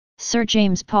Sir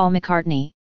James Paul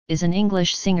McCartney is an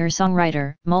English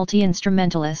singer-songwriter,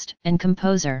 multi-instrumentalist, and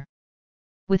composer.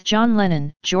 With John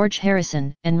Lennon, George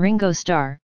Harrison, and Ringo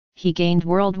Starr, he gained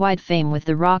worldwide fame with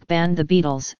the rock band The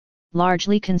Beatles,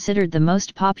 largely considered the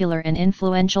most popular and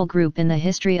influential group in the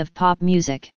history of pop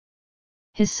music.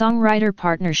 His songwriter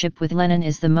partnership with Lennon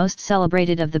is the most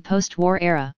celebrated of the post-war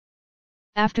era.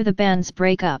 After the band's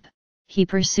breakup, he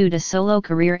pursued a solo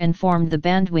career and formed the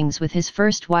band Wings with his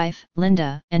first wife,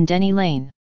 Linda, and Denny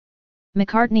Laine.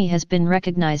 McCartney has been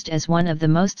recognized as one of the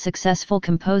most successful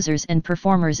composers and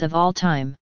performers of all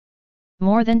time.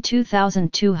 More than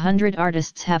 2,200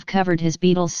 artists have covered his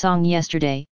Beatles song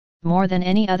Yesterday, more than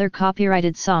any other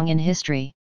copyrighted song in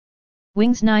history.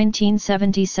 Wings'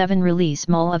 1977 release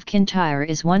Mull of Kintyre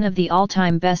is one of the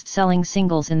all-time best-selling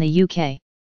singles in the UK.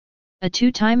 A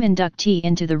two-time inductee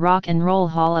into the Rock and Roll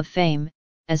Hall of Fame,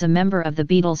 as a member of the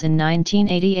Beatles in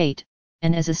 1988,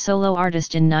 and as a solo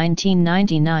artist in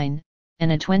 1999,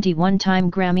 and a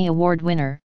 21-time Grammy Award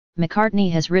winner,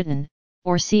 McCartney has written,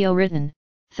 or co-written,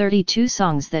 32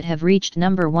 songs that have reached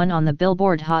number 1 on the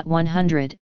Billboard Hot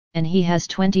 100, and he has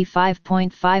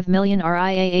 25.5 million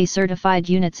RIAA certified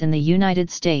units in the United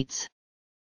States.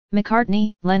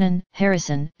 McCartney, Lennon,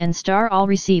 Harrison, and Starr all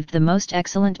received the Most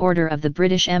Excellent Order of the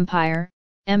British Empire,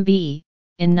 MBE,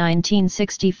 in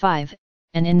 1965,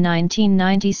 and in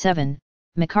 1997,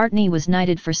 McCartney was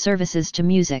knighted for services to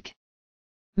music.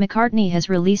 McCartney has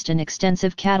released an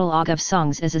extensive catalogue of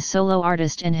songs as a solo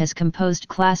artist and has composed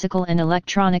classical and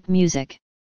electronic music.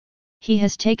 He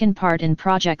has taken part in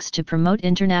projects to promote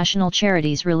international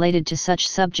charities related to such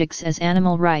subjects as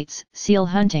animal rights, seal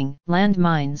hunting, land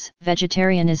mines,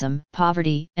 vegetarianism,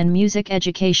 poverty, and music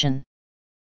education.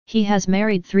 He has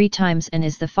married 3 times and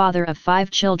is the father of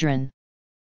 5 children.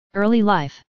 Early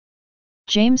life.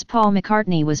 James Paul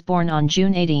McCartney was born on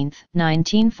June 18,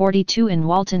 1942 in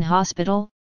Walton Hospital,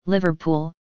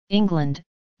 Liverpool, England,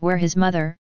 where his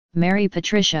mother, Mary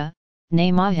Patricia,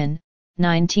 née Maughan,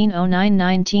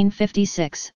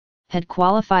 1909–1956, had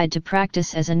qualified to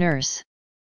practice as a nurse.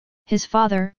 His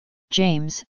father,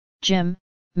 James, Jim,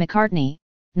 McCartney,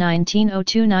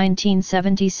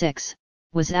 1902–1976,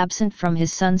 was absent from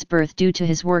his son's birth due to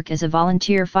his work as a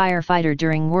volunteer firefighter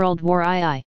during World War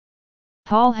II.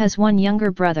 Paul has one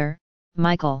younger brother,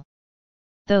 Michael.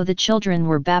 Though the children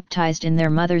were baptized in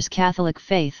their mother's Catholic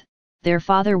faith, their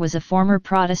father was a former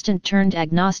Protestant turned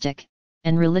agnostic,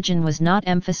 and religion was not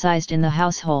emphasized in the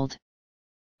household.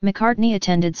 McCartney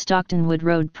attended Stockton Wood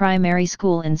Road Primary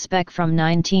School in Spec from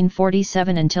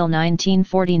 1947 until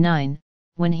 1949,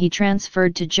 when he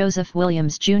transferred to Joseph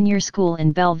Williams Junior School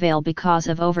in Bellevale because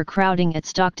of overcrowding at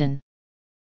Stockton.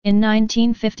 In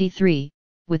 1953,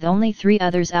 with only 3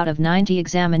 others out of 90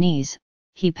 examinees,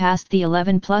 he passed the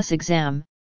 11+ exam,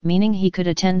 meaning he could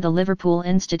attend the Liverpool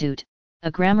Institute, a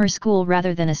grammar school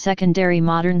rather than a secondary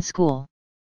modern school.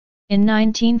 In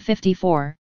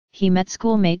 1954, he met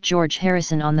schoolmate George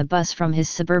Harrison on the bus from his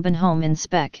suburban home in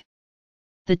Spec.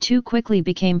 The two quickly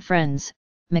became friends.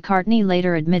 McCartney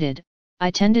later admitted,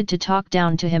 "I tended to talk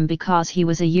down to him because he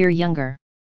was a year younger."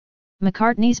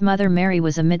 McCartney's mother Mary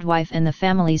was a midwife and the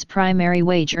family's primary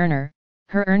wage earner.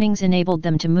 Her earnings enabled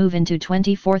them to move into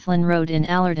 20 Forthland Road in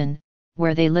Allerton,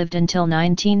 where they lived until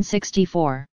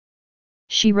 1964.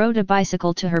 She rode a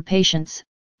bicycle to her patients.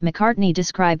 McCartney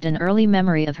described an early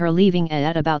memory of her leaving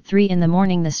at about 3 in the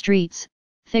morning, the streets,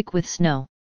 thick with snow.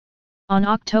 On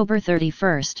October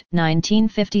 31,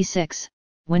 1956,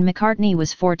 when McCartney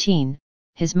was 14,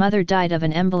 his mother died of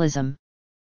an embolism.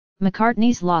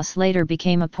 McCartney's loss later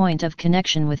became a point of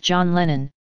connection with John Lennon,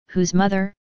 whose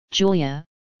mother, Julia,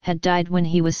 had died when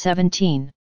he was 17.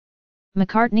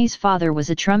 McCartney's father was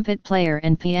a trumpet player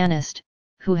and pianist,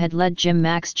 who had led Jim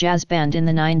Mack's jazz band in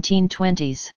the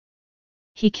 1920s.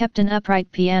 He kept an upright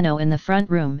piano in the front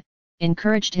room,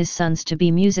 encouraged his sons to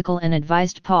be musical and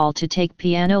advised Paul to take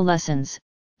piano lessons,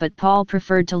 but Paul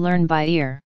preferred to learn by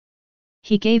ear.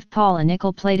 He gave Paul a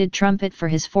nickel-plated trumpet for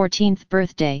his 14th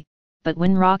birthday, but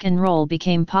when rock and roll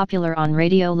became popular on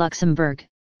Radio Luxembourg,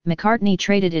 McCartney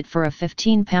traded it for a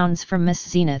 £15 from Miss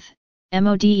Zenith,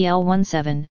 Model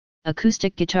 17,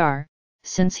 acoustic guitar,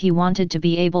 since he wanted to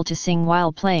be able to sing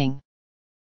while playing.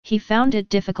 He found it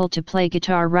difficult to play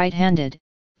guitar right-handed,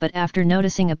 but after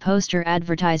noticing a poster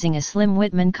advertising a Slim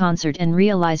Whitman concert and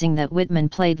realizing that Whitman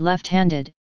played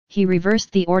left-handed, he reversed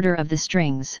the order of the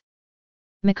strings.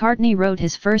 McCartney wrote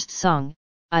his first song,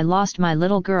 "I Lost My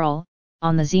Little Girl,"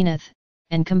 on the Zenith,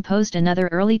 and composed another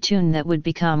early tune that would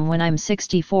become "When I'm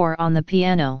 64" on the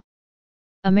piano.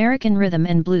 American rhythm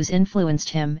and blues influenced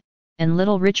him, and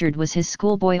Little Richard was his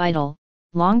schoolboy idol.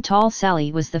 Long Tall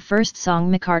Sally was the first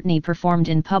song McCartney performed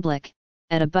in public,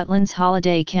 at a Butlins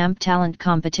Holiday Camp Talent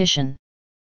Competition.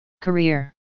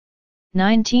 Career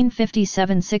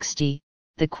 1957–60,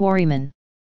 The Quarrymen.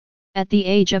 At the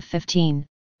age of 15,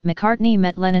 McCartney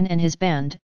met Lennon and his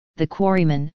band, The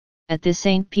Quarrymen, at the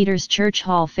St. Peter's Church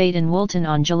Hall Fete in Woolton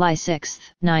on July 6,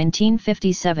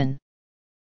 1957.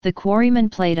 The Quarrymen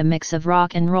played a mix of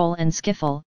rock and roll and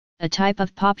skiffle, a type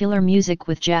of popular music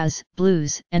with jazz,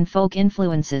 blues, and folk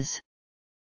influences.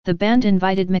 The band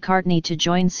invited McCartney to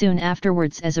join soon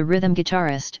afterwards as a rhythm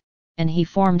guitarist, and he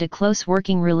formed a close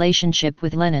working relationship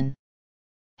with Lennon.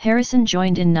 Harrison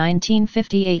joined in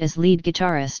 1958 as lead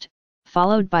guitarist,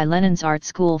 followed by Lennon's art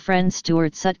school friend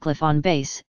Stuart Sutcliffe on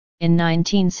bass, in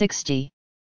 1960.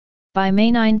 By May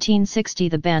 1960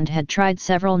 the band had tried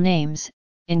several names,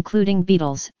 including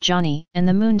Beatles, Johnny and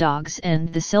the Moondogs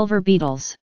and the Silver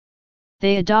Beatles.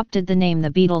 They adopted the name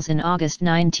The Beatles in August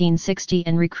 1960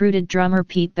 and recruited drummer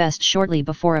Pete Best shortly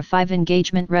before a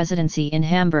 5-engagement residency in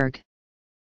Hamburg.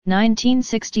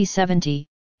 1960–70,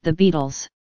 The Beatles.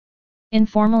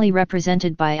 Informally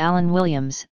represented by Alan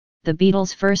Williams, the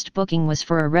Beatles' first booking was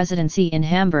for a residency in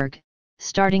Hamburg,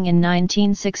 starting in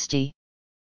 1960.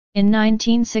 In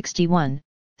 1961,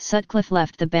 Sutcliffe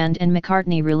left the band and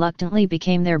McCartney reluctantly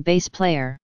became their bass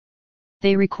player.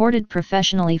 They recorded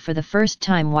professionally for the first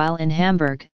time while in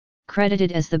Hamburg,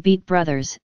 credited as the Beat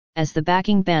Brothers, as the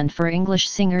backing band for English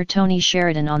singer Tony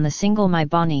Sheridan on the single My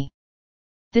Bonnie.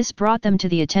 This brought them to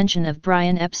the attention of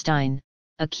Brian Epstein,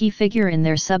 a key figure in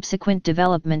their subsequent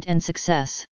development and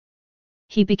success.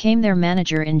 He became their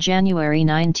manager in January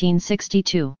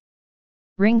 1962.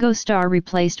 Ringo Starr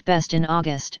replaced Best in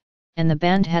August, and the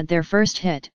band had their first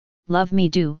hit, Love Me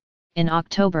Do, in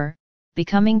October,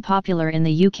 becoming popular in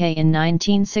the UK in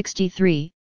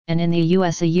 1963, and in the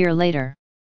US a year later.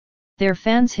 Their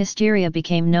fans' hysteria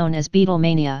became known as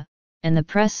Beatlemania, and the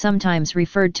press sometimes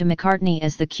referred to McCartney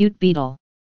as the cute Beatle.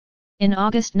 In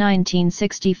August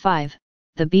 1965,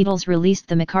 the Beatles released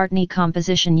the McCartney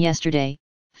composition Yesterday,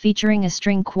 featuring a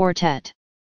string quartet.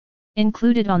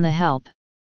 Included on the Help!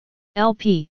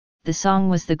 LP, the song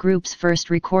was the group's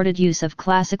first recorded use of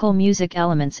classical music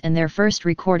elements and their first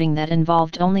recording that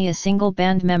involved only a single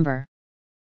band member.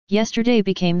 Yesterday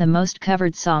became the most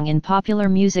covered song in popular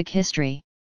music history.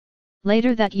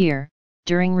 Later that year,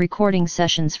 during recording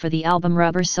sessions for the album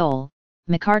Rubber Soul,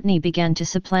 McCartney began to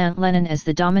supplant Lennon as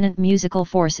the dominant musical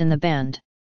force in the band.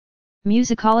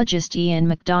 Musicologist Ian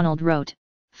MacDonald wrote,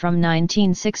 from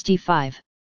 1965.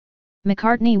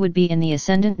 McCartney would be in the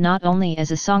ascendant not only as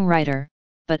a songwriter,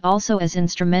 but also as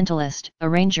instrumentalist,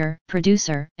 arranger,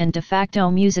 producer, and de facto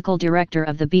musical director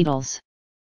of the Beatles.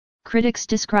 Critics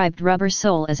described Rubber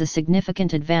Soul as a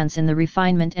significant advance in the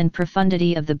refinement and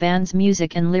profundity of the band's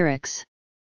music and lyrics.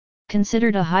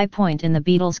 Considered a high point in the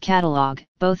Beatles' catalogue,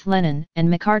 both Lennon and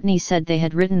McCartney said they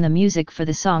had written the music for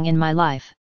the song In My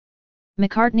Life.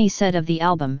 McCartney said of the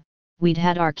album, "We'd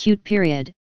had our cute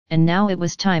period, and now it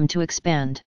was time to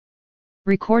expand."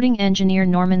 Recording engineer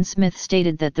Norman Smith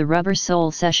stated that the Rubber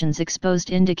Soul sessions exposed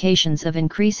indications of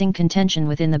increasing contention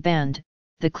within the band.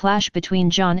 The clash between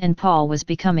John and Paul was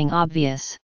becoming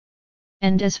obvious.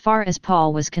 And as far as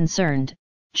Paul was concerned,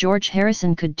 George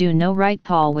Harrison could do no right.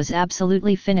 Paul was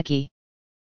absolutely finicky.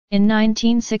 In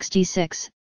 1966,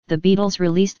 the Beatles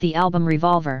released the album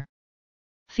Revolver.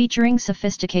 Featuring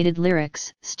sophisticated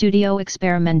lyrics, studio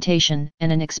experimentation,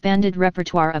 and an expanded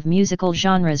repertoire of musical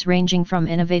genres ranging from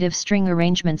innovative string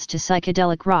arrangements to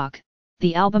psychedelic rock,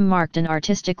 the album marked an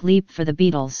artistic leap for the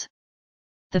Beatles.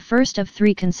 The first of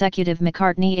 3 consecutive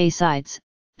McCartney A-sides,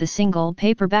 the single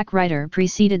Paperback Writer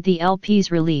preceded the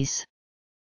LP's release.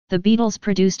 The Beatles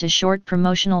produced a short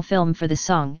promotional film for the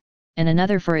song, and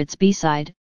another for its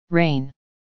B-side, Rain.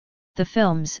 The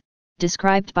films,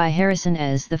 described by Harrison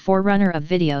as the forerunner of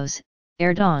videos,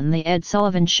 aired on The Ed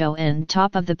Sullivan Show and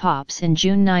Top of the Pops in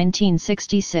June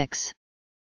 1966.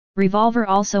 Revolver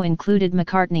also included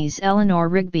McCartney's Eleanor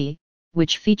Rigby,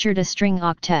 which featured a string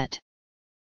octet.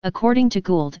 According to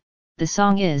Gould, the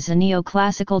song is a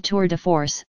neoclassical tour de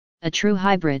force, a true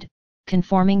hybrid,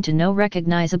 conforming to no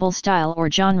recognizable style or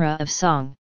genre of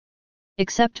song.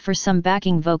 Except for some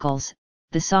backing vocals,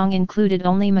 the song included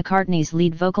only McCartney's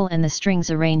lead vocal and the strings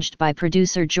arranged by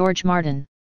producer George Martin.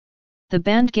 The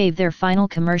band gave their final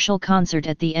commercial concert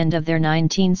at the end of their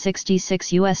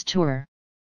 1966 US tour.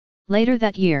 Later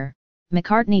that year,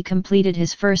 McCartney completed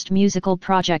his first musical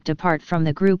project apart from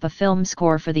the group, a film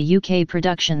score for the UK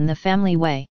production The Family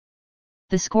Way.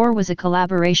 The score was a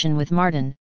collaboration with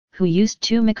Martin, who used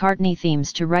 2 McCartney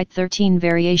themes to write 13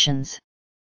 variations.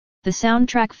 The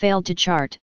soundtrack failed to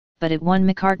chart, but it won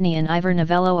McCartney an Ivor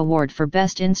Novello Award for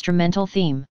Best Instrumental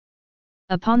Theme.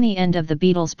 Upon the end of the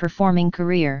Beatles' performing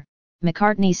career,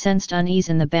 McCartney sensed unease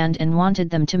in the band and wanted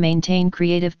them to maintain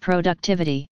creative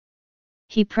productivity.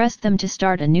 He pressed them to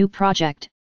start a new project,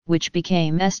 which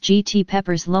became Sgt.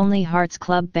 Pepper's Lonely Hearts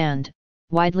Club Band,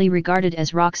 widely regarded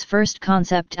as rock's first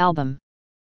concept album.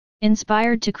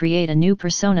 Inspired to create a new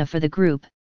persona for the group,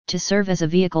 to serve as a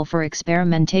vehicle for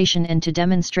experimentation and to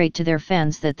demonstrate to their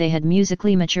fans that they had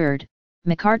musically matured,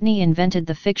 McCartney invented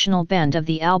the fictional band of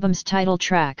the album's title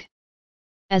track.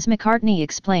 As McCartney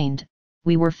explained,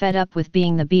 "We were fed up with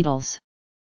being the Beatles.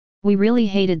 We really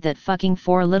hated that fucking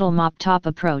four little mop top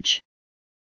approach.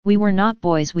 We were not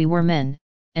boys, we were men,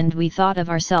 and we thought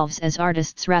of ourselves as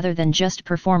artists rather than just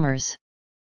performers."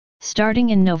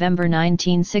 Starting in November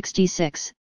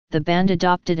 1966, the band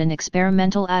adopted an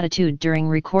experimental attitude during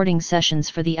recording sessions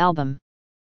for the album.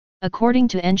 According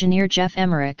to engineer Jeff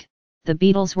Emmerich, the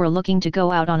Beatles were looking to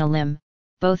go out on a limb,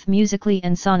 both musically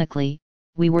and sonically.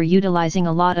 "We were utilizing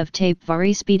a lot of tape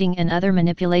vari speeding and other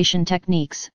manipulation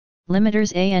techniques,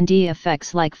 limiters and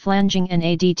effects like flanging and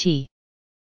ADT.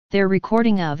 Their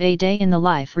recording of A Day in the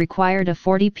Life required a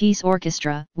 40-piece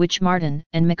orchestra, which Martin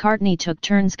and McCartney took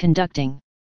turns conducting.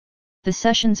 The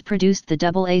sessions produced the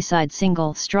double A-side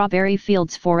single Strawberry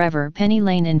Fields Forever Penny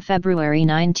Lane in February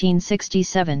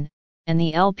 1967, and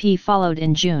the LP followed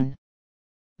in June.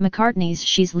 McCartney's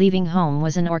She's Leaving Home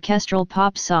was an orchestral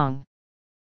pop song.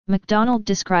 MacDonald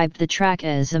described the track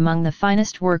as among the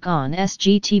finest work on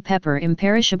Sgt. Pepper,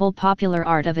 imperishable popular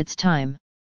art of its time.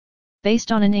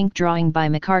 Based on an ink drawing by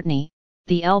McCartney,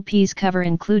 the LP's cover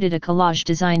included a collage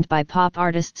designed by pop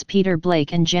artists Peter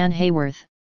Blake and Jan Hayworth,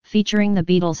 featuring the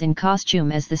Beatles in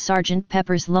costume as the Sgt.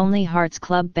 Pepper's Lonely Hearts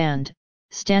Club Band,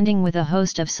 standing with a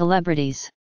host of celebrities.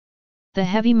 The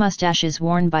heavy mustaches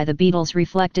worn by the Beatles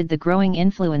reflected the growing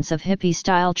influence of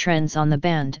hippie-style trends on the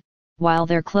band, while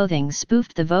their clothing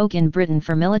spoofed the vogue in Britain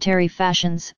for military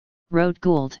fashions, wrote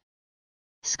Gould.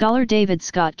 Scholar David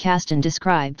Scott Caston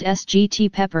described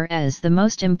Sgt. Pepper as the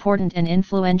most important and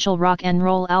influential rock and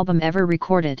roll album ever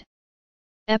recorded.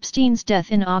 Epstein's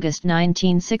death in August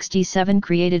 1967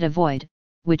 created a void,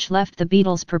 which left the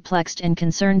Beatles perplexed and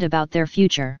concerned about their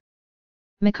future.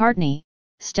 McCartney,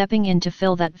 stepping in to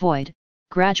fill that void,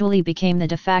 gradually became the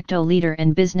de facto leader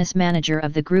and business manager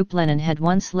of the group Lennon had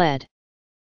once led.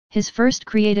 His first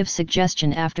creative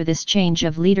suggestion after this change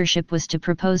of leadership was to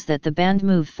propose that the band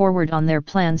move forward on their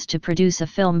plans to produce a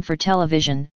film for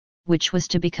television, which was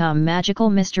to become Magical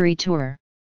Mystery Tour.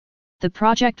 The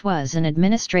project was an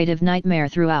administrative nightmare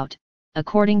throughout,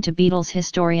 according to Beatles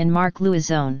historian Mark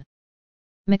Luizone.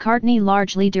 McCartney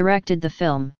largely directed the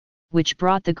film, which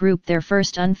brought the group their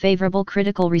first unfavorable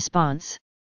critical response.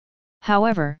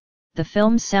 However, the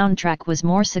film's soundtrack was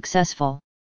more successful.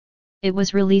 It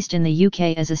was released in the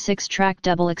UK as a 6-track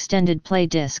double extended play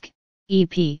disc,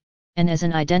 EP, and as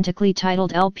an identically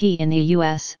titled LP in the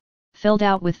US, filled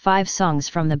out with 5 songs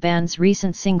from the band's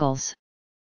recent singles.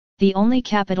 The only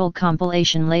Capitol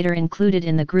compilation later included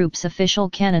in the group's official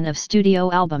canon of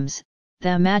studio albums,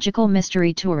 the Magical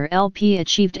Mystery Tour LP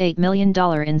achieved $8 million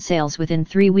in sales within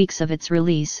 3 weeks of its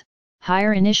release,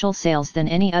 higher initial sales than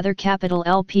any other Capitol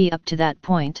LP up to that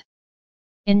point.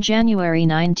 In January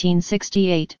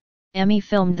 1968, EMI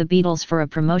filmed the Beatles for a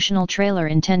promotional trailer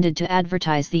intended to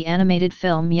advertise the animated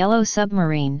film Yellow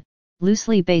Submarine,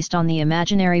 loosely based on the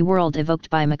imaginary world evoked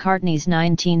by McCartney's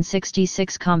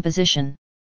 1966 composition.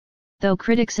 Though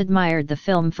critics admired the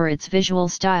film for its visual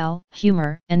style,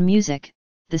 humor, and music,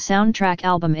 the soundtrack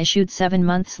album issued 7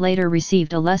 months later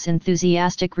received a less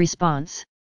enthusiastic response.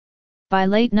 By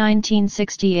late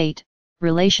 1968,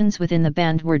 relations within the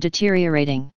band were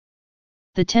deteriorating.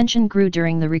 The tension grew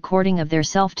during the recording of their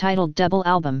self-titled double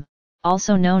album,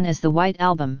 also known as the White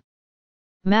Album.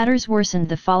 Matters worsened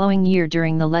the following year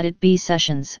during the Let It Be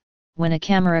sessions, when a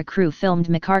camera crew filmed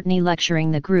McCartney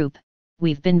lecturing the group,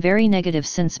 "We've been very negative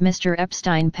since Mr.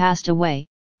 Epstein passed away,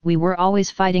 we were always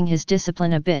fighting his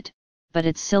discipline a bit, but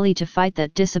it's silly to fight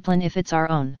that discipline if it's our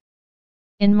own."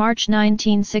 In March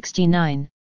 1969,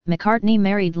 McCartney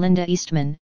married Linda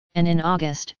Eastman, and in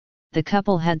August, the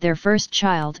couple had their first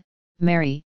child,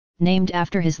 Mary, named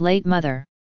after his late mother.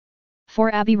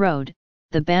 For Abbey Road,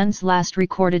 the band's last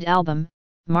recorded album,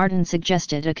 Martin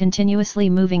suggested a continuously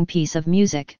moving piece of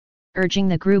music, urging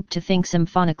the group to think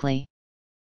symphonically.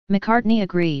 McCartney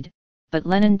agreed, but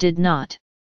Lennon did not.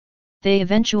 They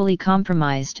eventually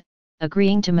compromised,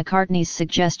 agreeing to McCartney's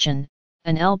suggestion,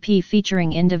 an LP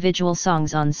featuring individual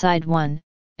songs on side 1,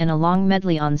 and a long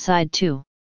medley on side 2.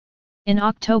 In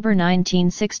October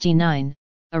 1969,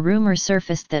 a rumor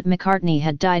surfaced that McCartney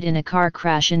had died in a car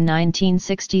crash in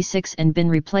 1966 and been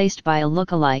replaced by a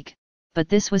look-alike, but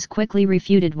this was quickly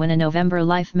refuted when a November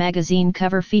Life magazine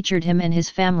cover featured him and his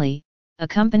family,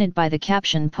 accompanied by the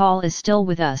caption "Paul is still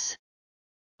with us."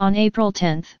 On April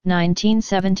 10,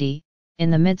 1970,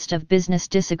 in the midst of business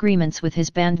disagreements with his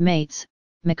bandmates,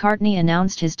 McCartney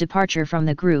announced his departure from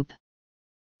the group.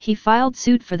 He filed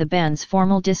suit for the band's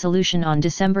formal dissolution on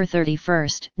December 31,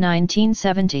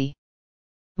 1970.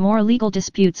 More legal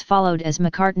disputes followed as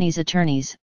McCartney's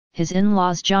attorneys, his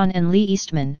in-laws John and Lee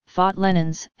Eastman, fought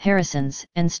Lennon's, Harrison's,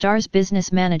 and Starr's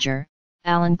business manager,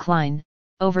 Alan Klein,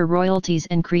 over royalties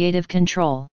and creative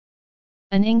control.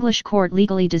 An English court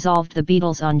legally dissolved the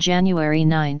Beatles on January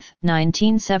 9,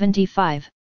 1975,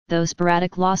 though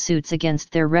sporadic lawsuits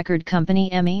against their record company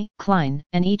EMI, Klein,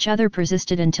 and each other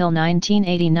persisted until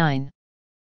 1989.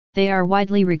 They are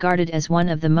widely regarded as one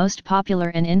of the most popular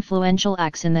and influential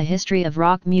acts in the history of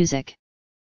rock music.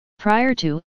 Prior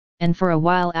to, and for a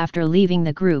while after leaving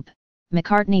the group,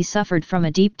 McCartney suffered from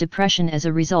a deep depression as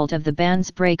a result of the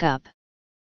band's breakup.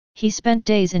 He spent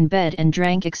days in bed and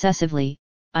drank excessively.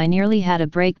 "I nearly had a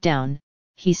breakdown,"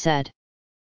 he said.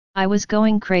 "I was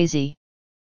going crazy."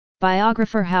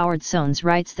 Biographer Howard Soanes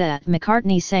writes that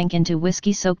McCartney sank into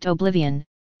whiskey-soaked oblivion,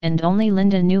 and only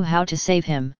Linda knew how to save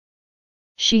him.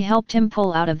 She helped him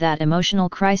pull out of that emotional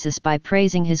crisis by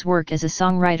praising his work as a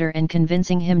songwriter and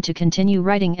convincing him to continue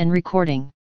writing and recording.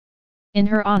 In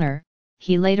her honor,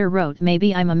 he later wrote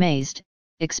 "Maybe I'm amazed,"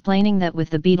 explaining that with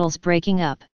the Beatles breaking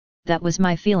up, "that was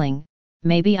my feeling,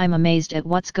 maybe I'm amazed at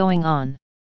what's going on.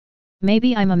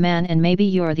 Maybe I'm a man and maybe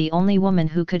you're the only woman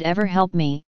who could ever help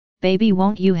me, baby,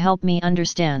 won't you help me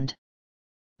understand?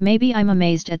 Maybe I'm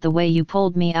amazed at the way you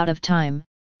pulled me out of time,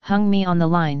 hung me on the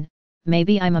line,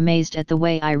 maybe I'm amazed at the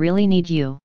way I really need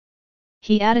you."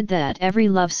 He added that every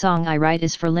love song I write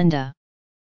is for Linda.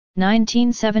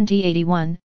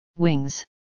 1970-81, Wings.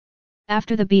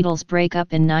 After the Beatles'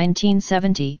 breakup in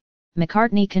 1970,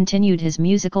 McCartney continued his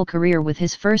musical career with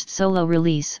his first solo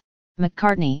release,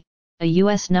 McCartney, a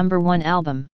US #1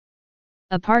 album.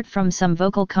 Apart from some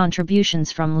vocal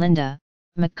contributions from Linda,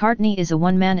 McCartney is a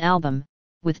one-man album,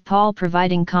 with Paul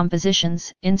providing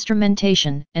compositions,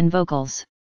 instrumentation, and vocals.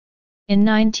 In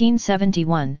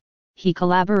 1971, he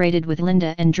collaborated with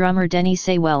Linda and drummer Denny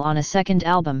Laine on a second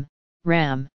album,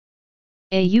 Ram.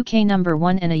 A UK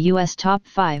 #1 and a US Top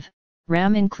 5,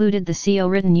 Ram included the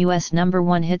CO-written US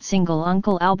 #1 hit single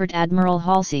Uncle Albert Admiral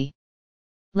Halsey.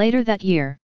 Later that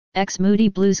year, ex-Moody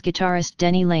Blues guitarist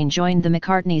Denny Laine joined the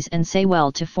McCartneys and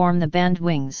Laine to form the band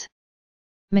Wings.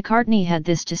 McCartney had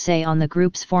this to say on the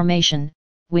group's formation: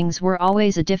 "Wings were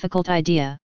always a difficult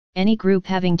idea, any group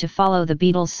having to follow the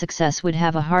Beatles' success would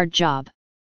have a hard job.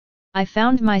 I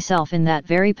found myself in that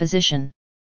very position.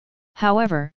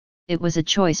 However, it was a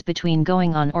choice between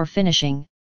going on or finishing,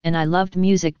 and I loved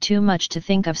music too much to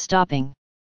think of stopping."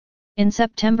 In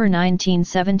September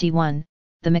 1971,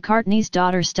 the McCartneys'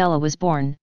 daughter Stella was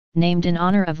born, named in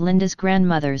honor of Linda's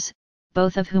grandmothers,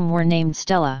 both of whom were named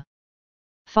Stella.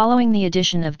 Following the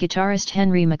addition of guitarist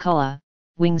Henry McCullough,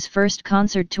 Wings' first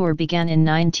concert tour began in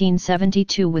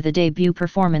 1972 with a debut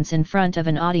performance in front of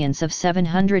an audience of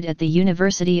 700 at the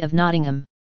University of Nottingham.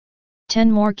 10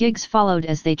 more gigs followed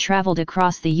as they travelled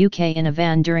across the UK in a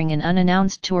van during an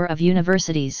unannounced tour of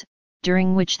universities,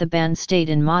 during which the band stayed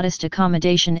in modest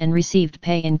accommodation and received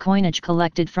pay in coinage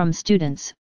collected from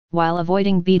students, while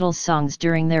avoiding Beatles songs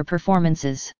during their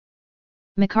performances.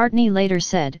 McCartney later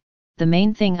said, "The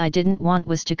main thing I didn't want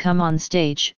was to come on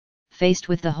stage, faced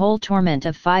with the whole torment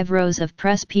of 5 rows of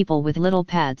press people with little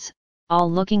pads, all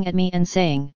looking at me and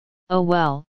saying, 'Oh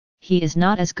well, he is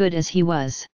not as good as he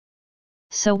was.'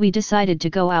 So we decided to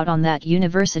go out on that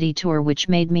university tour, which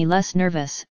made me less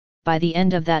nervous. By the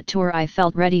end of that tour I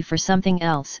felt ready for something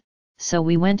else, so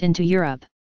we went into Europe."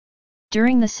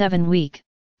 During the 7-week,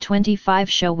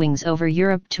 25-show Wings Over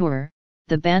Europe tour,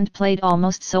 the band played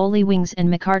almost solely Wings and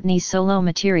McCartney's solo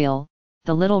material.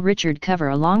 The Little Richard cover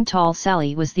 "A Long Tall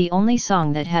Sally" was the only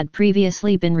song that had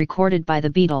previously been recorded by the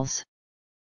Beatles.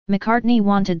 McCartney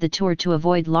wanted the tour to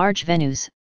avoid large venues.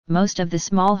 Most of the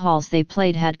small halls they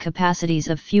played had capacities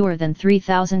of fewer than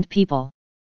 3,000 people.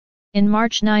 In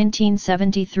March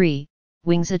 1973,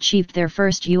 Wings achieved their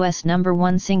first US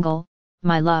 #1 single,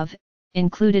 "My Love,"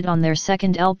 included on their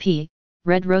second LP,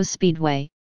 Red Rose Speedway,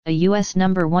 a US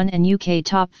 #1 and UK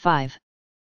Top 5.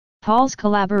 Paul's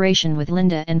collaboration with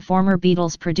Linda and former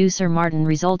Beatles producer Martin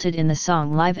resulted in the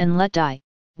song "Live and Let Die,"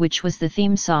 which was the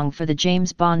theme song for the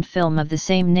James Bond film of the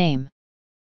same name.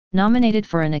 Nominated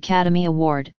for an Academy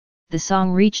Award, the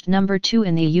song reached #2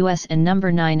 in the US and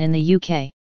 #9 in the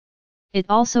UK. It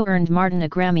also earned Martin a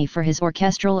Grammy for his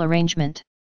orchestral arrangement.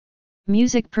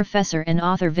 Music professor and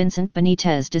author Vincent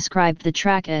Benitez described the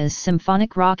track as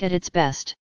symphonic rock at its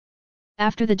best.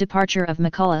 After the departure of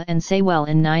McCullough and Laine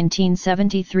in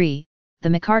 1973, the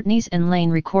McCartneys and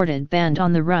Laine recorded Band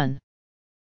on the Run.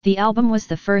 The album was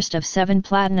the first of 7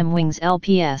 Platinum Wings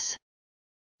LPs.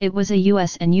 It was a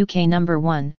US and UK number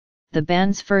 1, the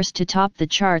band's first to top the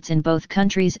charts in both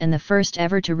countries and the first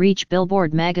ever to reach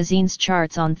Billboard magazine's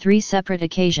charts on 3 separate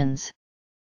occasions.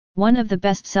 One of the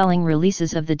best-selling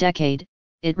releases of the decade,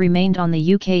 it remained on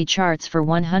the UK charts for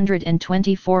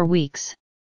 124 weeks.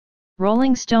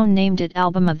 Rolling Stone named it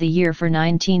Album of the Year for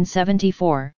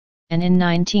 1974, and in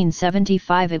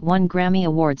 1975 it won Grammy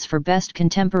Awards for Best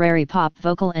Contemporary Pop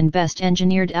Vocal and Best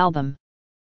Engineered Album.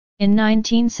 In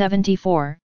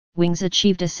 1974, Wings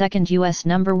achieved a second US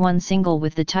number 1 single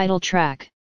with the title track.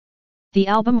 The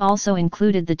album also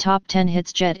included the top 10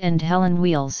 hits Jet and Helen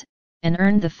Wheels, and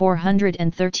earned the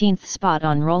 413th spot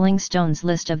on Rolling Stone's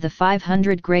list of the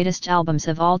 500 greatest albums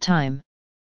of all time.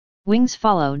 Wings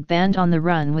followed Band on the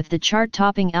Run with the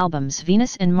chart-topping albums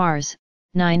Venus and Mars,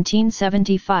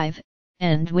 1975,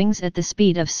 and Wings at the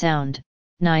Speed of Sound,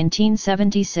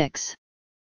 1976.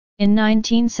 In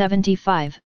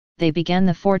 1975, they began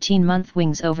the 14-month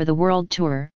Wings Over the World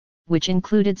Tour, which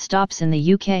included stops in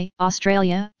the UK,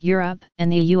 Australia, Europe,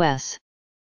 and the US.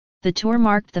 The tour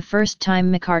marked the first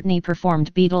time McCartney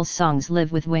performed Beatles songs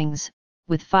live with Wings,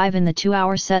 with 5 in the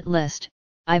 2-hour set list: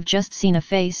 I've Just Seen a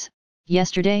Face,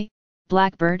 Yesterday,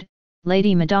 Blackbird,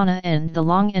 Lady Madonna and The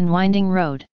Long and Winding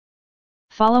Road.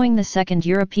 Following the second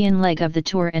European leg of the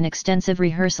tour and extensive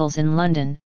rehearsals in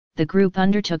London, the group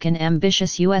undertook an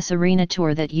ambitious US arena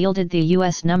tour that yielded the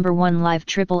US number 1 live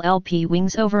triple LP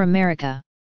Wings Over America.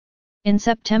 In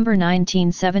September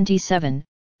 1977,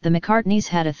 the McCartneys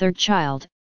had a third child,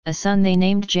 a son they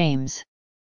named James.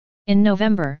 In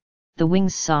November, the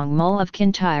Wings song Mull of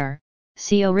Kintyre,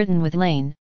 co-written with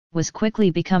Laine, was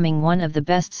quickly becoming one of the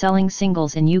best-selling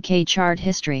singles in UK chart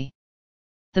history.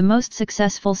 The most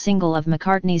successful single of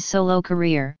McCartney's solo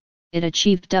career, it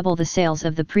achieved double the sales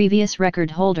of the previous record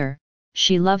holder,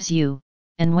 She Loves You,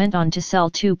 and went on to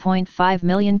sell 2.5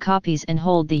 million copies and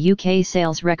hold the UK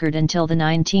sales record until the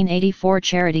 1984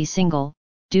 charity single,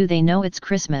 Do They Know It's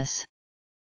Christmas?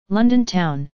 London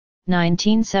Town,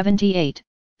 1978,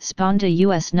 spawned a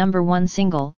US number 1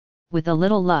 single, With a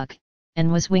Little Luck, and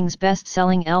was Wings'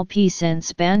 best-selling LP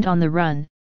since Band on the Run,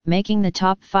 making the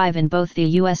top 5 in both the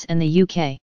US and the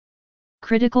UK.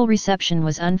 Critical reception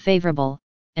was unfavourable,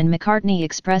 and McCartney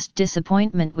expressed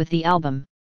disappointment with the album.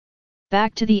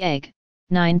 Back to the Egg,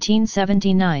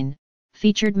 1979,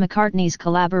 featured McCartney's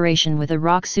collaboration with a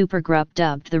rock supergroup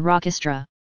dubbed the Rockestra.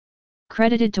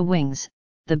 Credited to Wings,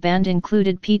 the band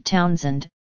included Pete Townsend,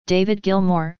 David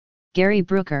Gilmour, Gary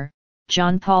Brooker,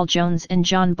 John Paul Jones and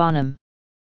John Bonham.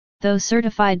 Though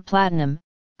certified platinum,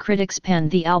 critics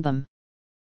panned the album.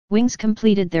 Wings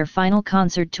completed their final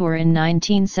concert tour in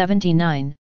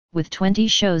 1979, with 20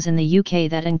 shows in the UK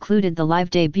that included the live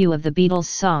debut of the Beatles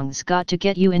songs Got to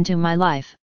Get You Into My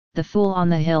Life, The Fool on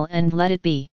the Hill and Let It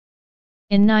Be.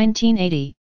 In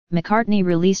 1980, McCartney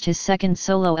released his second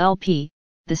solo LP,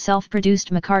 the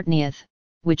self-produced McCartneyeth,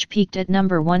 which peaked at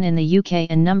number 1 in the UK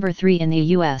and number 3 in the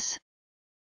US.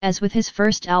 As with his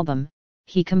first album,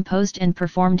 he composed and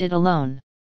performed it alone.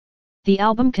 The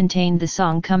album contained the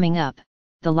song Coming Up,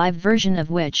 the live version of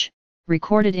which,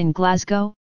 recorded in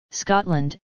Glasgow,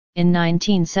 Scotland, in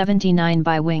 1979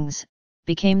 by Wings,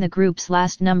 became the group's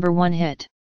last number 1 hit.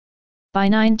 By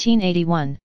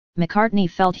 1981, McCartney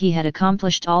felt he had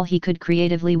accomplished all he could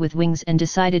creatively with Wings and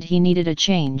decided he needed a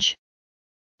change.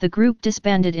 The group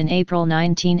disbanded in April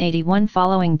 1981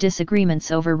 following disagreements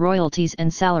over royalties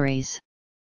and salaries.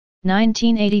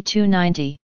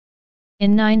 1982–90.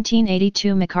 In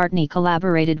 1982 McCartney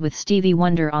collaborated with Stevie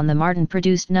Wonder on the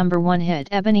Martin-produced number 1 hit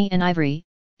Ebony and Ivory,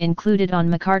 included on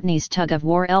McCartney's Tug of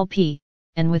War LP,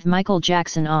 and with Michael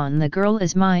Jackson on The Girl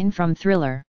Is Mine from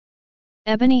Thriller.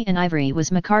 Ebony and Ivory was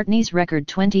McCartney's record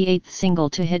 28th single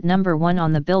to hit number 1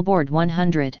 on the Billboard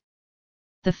 100.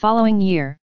 The following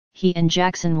year, he and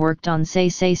Jackson worked on Say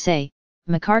Say Say,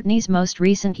 McCartney's most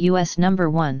recent US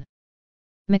number 1.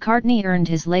 McCartney earned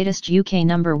his latest UK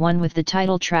number 1 with the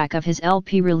title track of his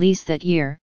LP release that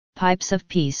year, Pipes of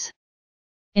Peace.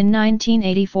 In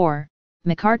 1984,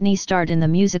 McCartney starred in the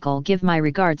musical Give My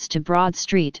Regards to Broad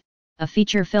Street, a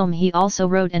feature film he also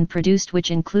wrote and produced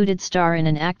which included Starr in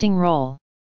an acting role.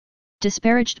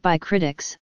 Disparaged by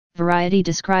critics, Variety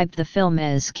described the film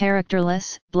as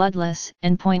characterless, bloodless,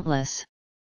 and pointless.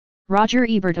 Roger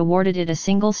Ebert awarded it a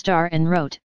single star and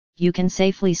wrote, "You can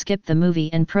safely skip the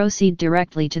movie and proceed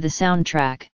directly to the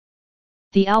soundtrack."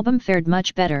 The album fared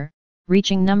much better,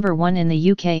 reaching number 1 in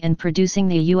the UK and producing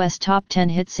the US top 10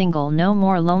 hit single No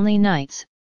More Lonely Nights,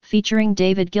 featuring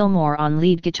David Gilmour on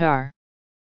lead guitar.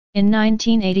 In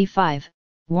 1985,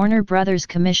 Warner Brothers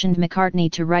commissioned McCartney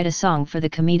to write a song for the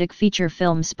comedic feature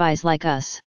film Spies Like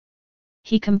Us.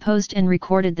 He composed and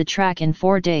recorded the track in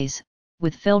 4 days,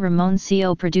 with Phil Ramone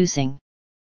co producing.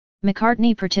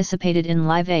 McCartney participated in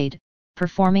Live Aid,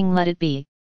 performing Let It Be,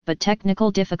 but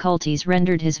technical difficulties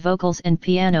rendered his vocals and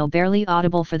piano barely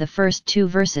audible for the first 2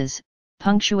 verses,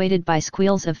 punctuated by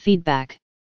squeals of feedback.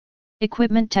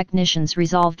 Equipment technicians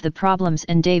resolved the problems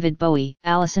and David Bowie,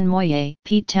 Alison Moyet,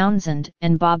 Pete Townsend,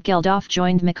 and Bob Geldof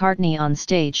joined McCartney on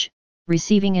stage,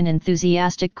 receiving an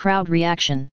enthusiastic crowd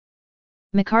reaction.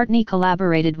 McCartney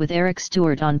collaborated with Eric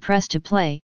Stewart on Press to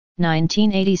Play,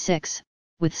 1986,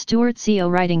 with Stewart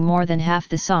co-writing more than half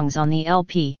the songs on the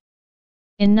LP.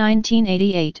 In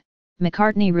 1988,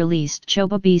 McCartney released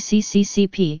Choba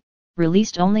BCCCP,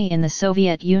 released only in the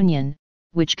Soviet Union,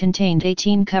 which contained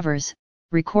 18 covers,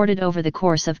 recorded over the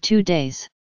course of 2 days.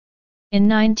 In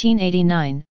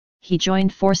 1989, he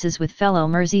joined forces with fellow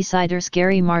Merseysiders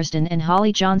Gary Marsden and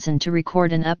Holly Johnson to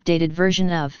record an updated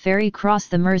version of Ferry Cross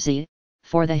the Mersey,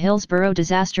 for the Hillsborough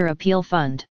Disaster Appeal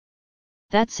Fund.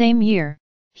 That same year,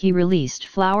 he released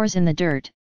Flowers in the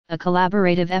Dirt, a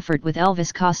collaborative effort with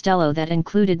Elvis Costello that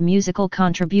included musical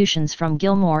contributions from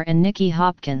Gilmore and Nicky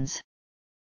Hopkins.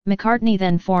 McCartney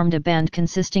then formed a band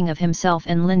consisting of himself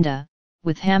and Linda,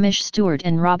 with Hamish Stewart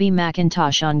and Robbie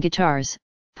McIntosh on guitars,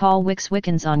 Paul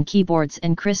Wickens on keyboards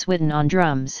and Chris Whitten on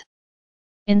drums.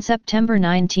 In September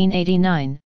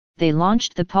 1989, they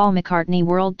launched the Paul McCartney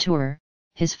World Tour,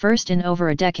 his first in over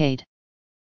a decade.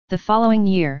 The following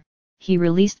year, he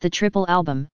released the triple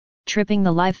album, Tripping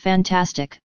the Live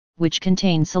Fantastic, which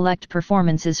contained select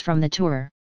performances from the tour.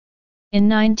 In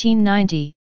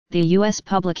 1990, the U.S.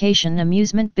 publication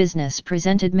Amusement Business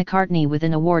presented McCartney with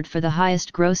an award for the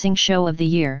highest grossing show of the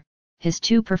year. His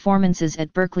 2 performances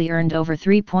at Berkeley earned over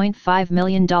 $3.5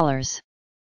 million.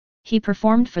 He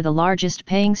performed for the largest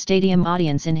paying stadium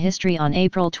audience in history on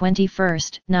April 21,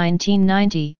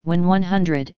 1990, when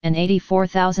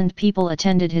 184,000 people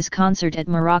attended his concert at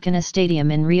Maracanã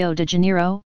Stadium in Rio de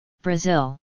Janeiro,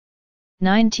 Brazil.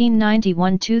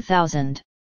 1991–2000.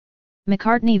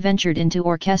 McCartney ventured into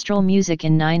orchestral music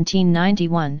in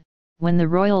 1991, when the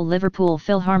Royal Liverpool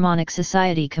Philharmonic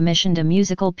Society commissioned a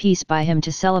musical piece by him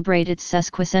to celebrate its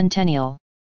sesquicentennial.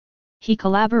 He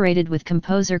collaborated with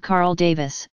composer Carl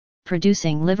Davis,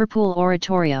 producing Liverpool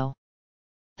Oratorio.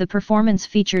 The performance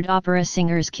featured opera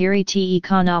singers Kiri Te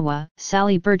Kanawa,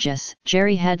 Sally Burgess,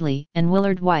 Jerry Headley, and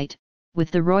Willard White, with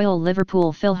the Royal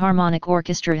Liverpool Philharmonic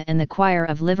Orchestra and the choir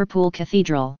of Liverpool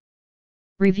Cathedral.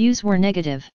 Reviews were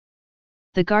negative.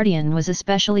 The Guardian was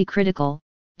especially critical,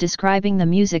 describing the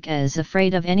music as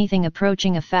afraid of anything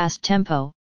approaching a fast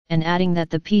tempo, and adding that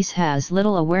the piece has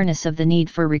little awareness of the need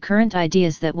for recurrent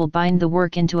ideas that will bind the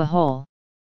work into a whole.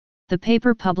 The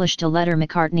paper published a letter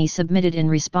McCartney submitted in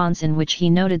response in which he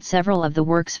noted several of the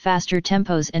work's faster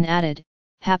tempos and added,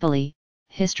 "Happily,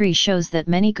 history shows that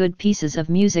many good pieces of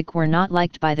music were not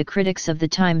liked by the critics of the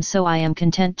time, so I am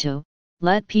content to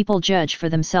let people judge for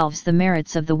themselves the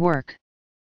merits of the work."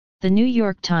 The New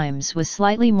York Times was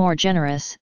slightly more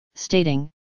generous,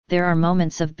 stating, "There are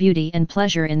moments of beauty and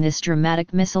pleasure in this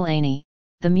dramatic miscellany.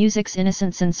 The music's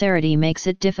innocent sincerity makes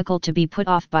it difficult to be put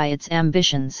off by its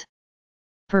ambitions."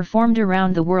 Performed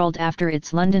around the world after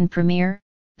its London premiere,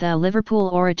 the Liverpool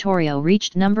Oratorio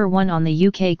reached number 1 on the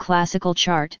UK classical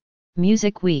chart,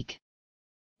 Music Week.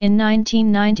 In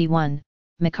 1991,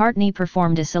 McCartney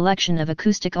performed a selection of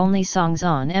acoustic-only songs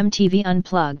on MTV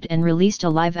Unplugged and released a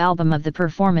live album of the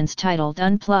performance titled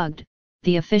Unplugged,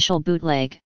 the official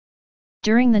bootleg.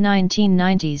 During the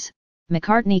 1990s,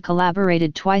 McCartney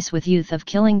collaborated twice with Youth of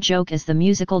Killing Joke as the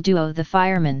musical duo The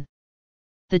Firemen.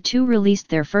 The two released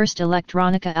their first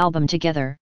electronica album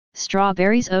together,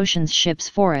 Strawberries Oceans Ships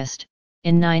Forest,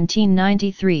 in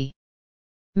 1993.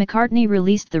 McCartney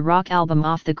released the rock album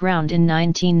Off the Ground in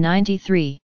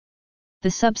 1993. The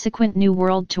subsequent New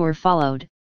World Tour followed,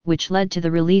 which led to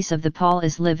the release of the Paul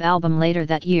is Live album later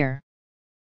that year.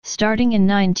 Starting in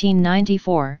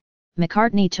 1994,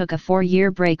 McCartney took a 4-year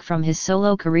break from his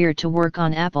solo career to work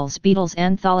on Apple's Beatles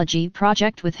anthology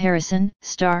project with Harrison,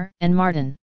 Starr, and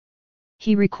Martin.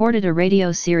 He recorded a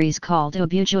radio series called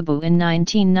Obujubu in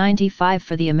 1995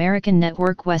 for the American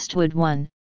network Westwood One,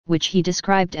 which he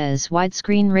described as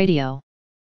widescreen radio.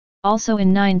 Also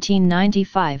in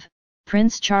 1995,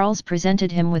 Prince Charles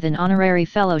presented him with an honorary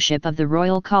fellowship of the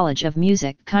Royal College of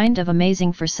Music. "Kind of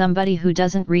amazing for somebody who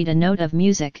doesn't read a note of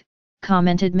music,"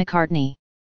 commented McCartney.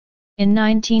 In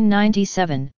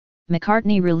 1997,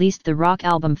 McCartney released the rock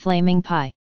album Flaming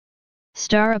Pie.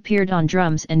 Starr appeared on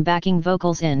drums and backing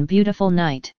vocals in Beautiful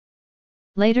Night.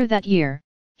 Later that year,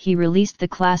 he released the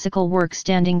classical work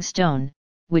Standing Stone,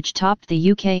 which topped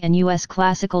the UK and US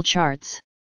classical charts.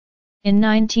 In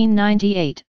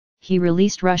 1998, he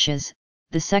released Rush's,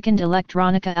 the second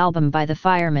electronica album by the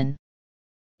Firemen.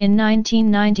 In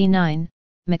 1999,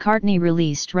 McCartney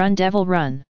released Run Devil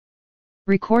Run.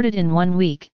 Recorded in 1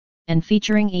 week, and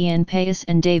featuring Ian Paice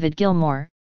and David Gilmour,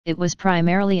 it was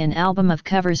primarily an album of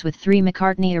covers with 3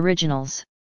 McCartney originals.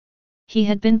 He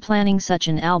had been planning such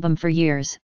an album for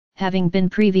years, having been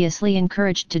previously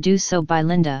encouraged to do so by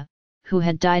Linda, who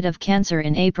had died of cancer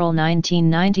in April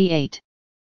 1998.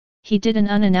 He did an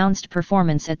unannounced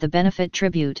performance at the benefit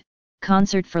tribute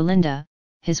concert for Linda,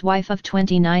 his wife of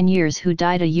 29 years who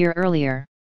died a year earlier.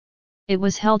 It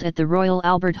was held at the Royal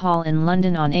Albert Hall in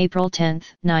London on April 10,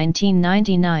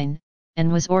 1999,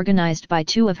 and was organised by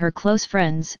 2 of her close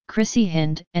friends, Chrissie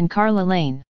Hynde and Carla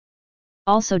Lane.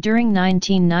 Also during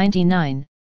 1999,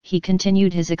 he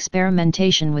continued his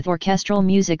experimentation with orchestral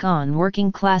music on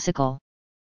Working Classical.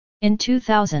 In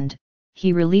 2000,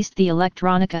 he released the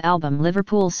electronica album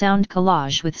Liverpool Sound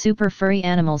Collage with Super Furry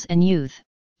Animals and Youth,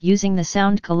 using the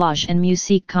sound collage and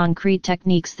musique concrete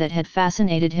techniques that had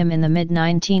fascinated him in the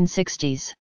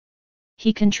mid-1960s.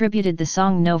 He contributed the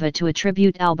song Nova to a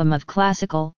tribute album of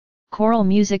classical, choral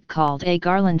music called A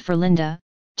Garland for Linda,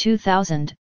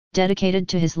 2000, dedicated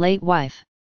to his late wife.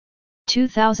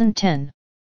 2010.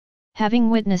 Having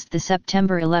witnessed the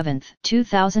September 11,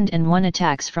 2001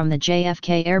 attacks from the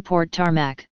JFK Airport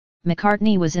tarmac,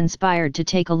 McCartney was inspired to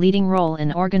take a leading role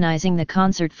in organizing the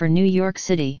concert for New York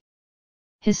City.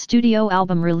 His studio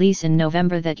album release in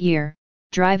November that year,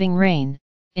 Driving Rain,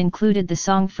 included the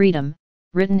song Freedom,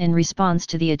 written in response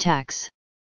to the attacks.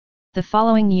 The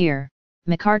following year,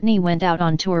 McCartney went out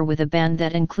on tour with a band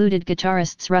that included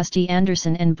guitarists Rusty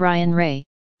Anderson and Brian Ray,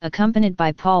 accompanied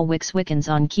by Paul Wickens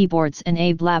on keyboards and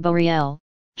Abe Laboriel,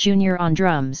 Jr. on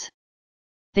drums.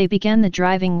 They began the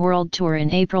Driving World Tour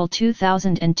in April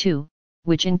 2002,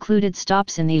 which included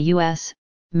stops in the US,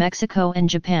 Mexico and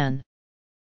Japan.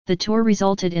 The tour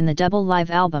resulted in the double live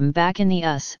album Back in the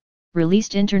US,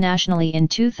 released internationally in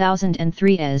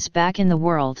 2003 as Back in the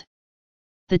World.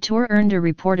 The tour earned a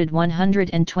reported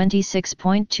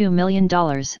 $126.2 million,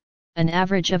 an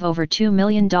average of over $2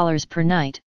 million per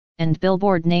night, and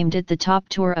Billboard named it the top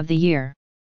tour of the year.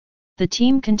 The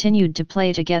team continued to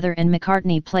play together and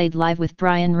McCartney played live with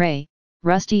Brian Ray,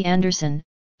 Rusty Anderson,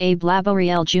 Abe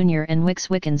Laboriel Jr. and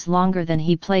Wickens longer than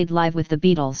he played live with the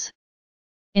Beatles.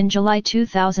 In July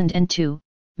 2002,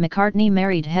 McCartney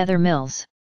married Heather Mills.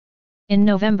 In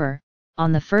November,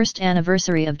 on the first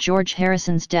anniversary of George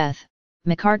Harrison's death,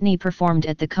 McCartney performed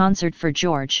at the concert for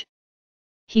George.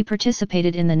 He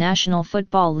participated in the National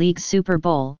Football League's Super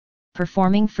Bowl,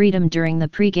 performing Freedom during the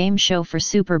pre-game show for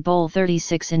Super Bowl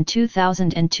 36 in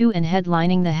 2002 and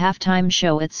headlining the halftime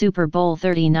show at Super Bowl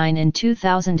 39 in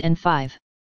 2005.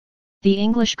 The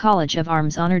English College of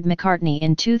Arms honored McCartney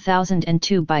in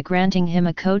 2002 by granting him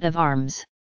a coat of arms.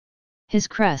 His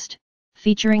crest,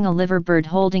 featuring a liver bird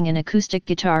holding an acoustic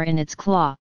guitar in its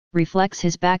claw, reflects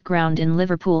his background in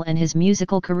Liverpool and his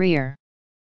musical career.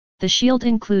 The shield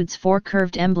includes 4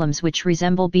 curved emblems which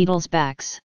resemble Beatles'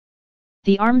 backs.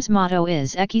 The arms motto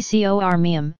is Ecce Cor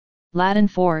Meum, Latin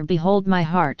for Behold My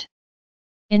Heart.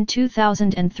 In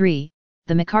 2003,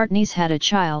 the McCartneys had a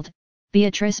child,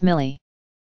 Beatrice Millie.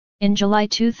 In July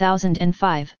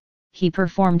 2005, he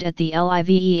performed at the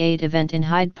Live8 event in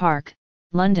Hyde Park,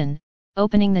 London,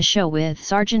 opening the show with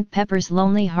Sgt. Pepper's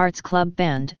Lonely Hearts Club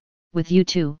Band, with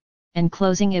U2, and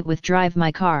closing it with Drive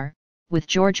My Car, with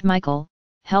George Michael,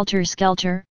 Helter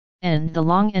Skelter, and The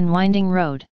Long and Winding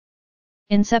Road.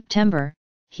 In September,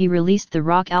 he released the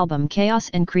rock album Chaos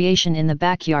and Creation in the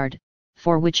Backyard,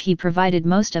 for which he provided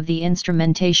most of the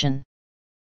instrumentation.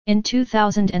 In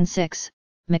 2006,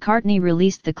 McCartney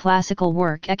released the classical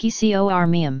work Ecce Cor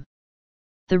Meum.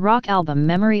 The rock album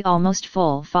Memory Almost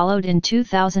Full followed in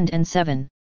 2007.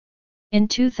 In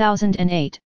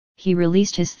 2008, he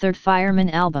released his third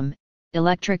Firemen album,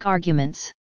 Electric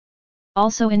Arguments.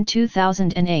 Also in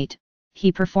 2008,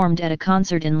 he performed at a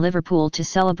concert in Liverpool to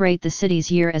celebrate the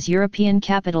city's year as European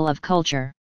Capital of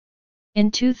Culture.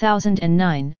 In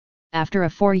 2009, after a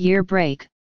 4-year break,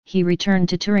 he returned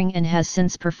to touring and has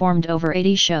since performed over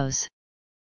 80 shows.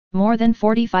 More than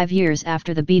 45 years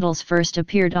after the Beatles first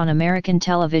appeared on American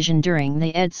television during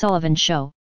The Ed Sullivan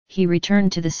Show, he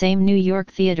returned to the same New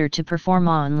York theater to perform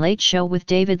on Late Show with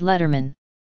David Letterman.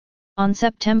 On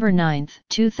September 9,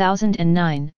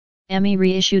 2009, EMI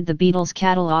reissued the Beatles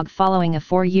catalog following a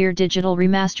 4-year digital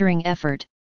remastering effort,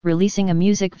 releasing a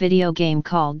music video game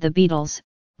called The Beatles,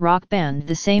 Rock Band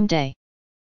the same day.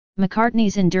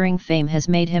 McCartney's enduring fame has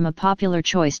made him a popular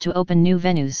choice to open new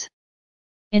venues.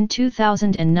 In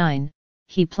 2009,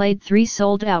 he played 3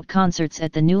 sold-out concerts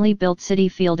at the newly built Citi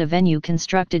Field, a venue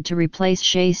constructed to replace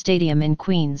Shea Stadium in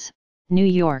Queens, New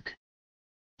York.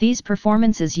 These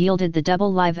performances yielded the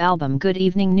double live album Good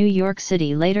Evening New York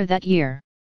City later that year.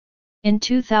 In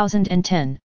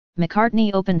 2010,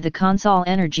 McCartney opened the Consol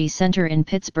Energy Center in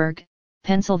Pittsburgh,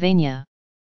 Pennsylvania.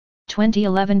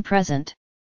 2011-present.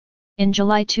 In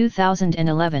July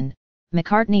 2011,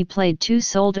 McCartney played 2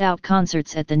 sold-out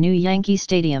concerts at the new Yankee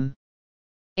Stadium.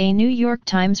 A New York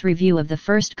Times review of the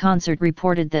first concert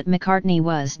reported that McCartney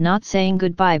was not saying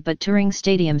goodbye but touring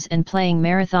stadiums and playing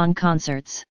marathon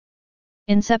concerts.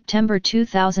 In September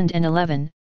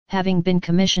 2011, having been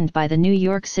commissioned by the New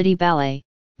York City Ballet,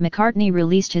 McCartney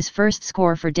released his first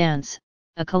score for Dance,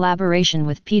 a collaboration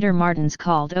with Peter Martins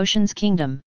called Ocean's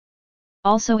Kingdom.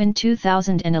 Also in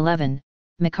 2011,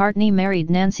 McCartney married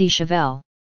Nancy Chevelle.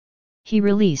 He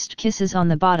released Kisses on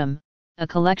the Bottom, a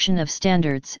collection of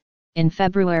standards, in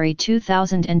February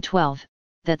 2012.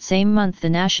 That same month the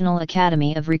National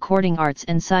Academy of Recording Arts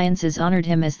and Sciences honored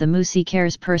him as the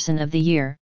Musikeers Person of the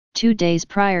Year, 2 days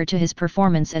prior to his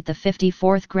performance at the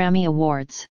 54th Grammy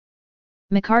Awards.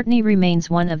 McCartney remains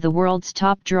one of the world's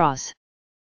top draws.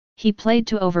 He played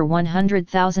to over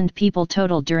 100,000 people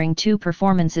total during 2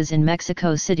 performances in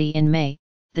Mexico City in May,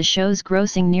 the shows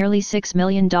grossing nearly $6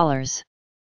 million.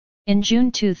 In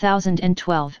June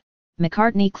 2012,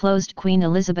 McCartney closed Queen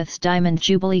Elizabeth's Diamond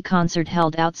Jubilee concert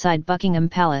held outside Buckingham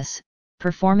Palace,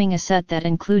 performing a set that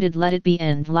included Let It Be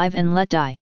and Live and Let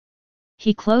Die.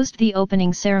 He closed the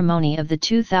opening ceremony of the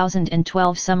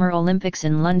 2012 Summer Olympics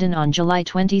in London on July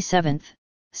 27,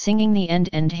 singing the end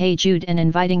and Hey Jude and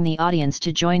inviting the audience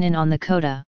to join in on the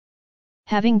coda.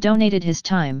 Having donated his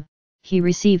time, he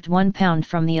received £1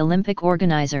 from the Olympic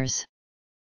organizers.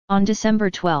 On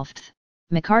December 12,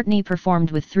 McCartney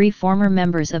performed with 3 former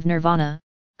members of Nirvana,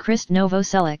 Chris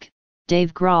Novoselic,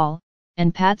 Dave Grohl,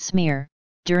 and Pat Smear,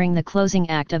 during the closing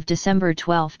act of December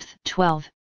 12,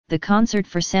 the concert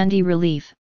for Sandy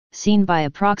Relief, seen by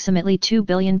approximately 2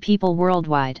 billion people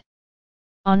worldwide.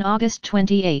 On August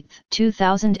 28,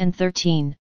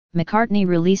 2013, McCartney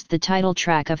released the title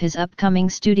track of his upcoming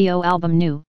studio album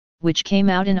New, which came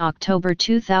out in October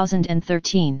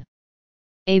 2013.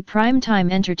 A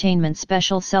primetime entertainment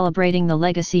special celebrating the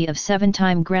legacy of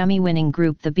 7-time Grammy-winning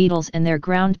group The Beatles and their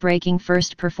groundbreaking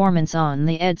first performance on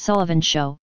The Ed Sullivan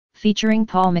Show, featuring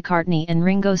Paul McCartney and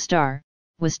Ringo Starr,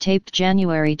 was taped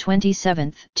January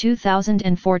 27,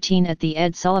 2014 at the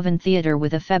Ed Sullivan Theatre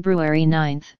with a February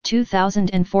 9,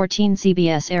 2014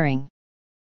 CBS airing.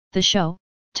 The show,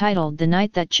 titled The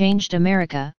Night That Changed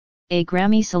America, a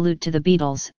Grammy salute to the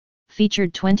Beatles,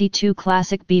 featured 22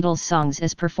 classic Beatles songs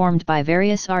as performed by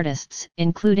various artists,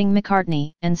 including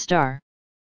McCartney and Starr.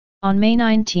 On May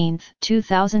 19,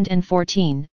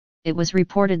 2014, it was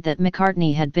reported that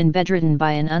McCartney had been bedridden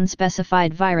by an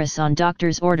unspecified virus on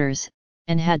doctor's orders,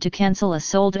 and had to cancel a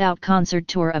sold-out concert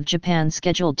tour of Japan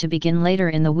scheduled to begin later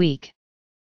in the week.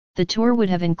 The tour would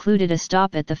have included a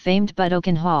stop at the famed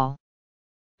Budokan Hall.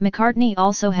 McCartney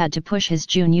also had to push his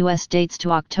June U.S. dates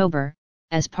to October,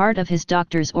 as part of his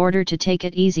doctor's order to take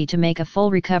it easy to make a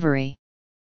full recovery.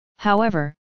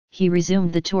 However, he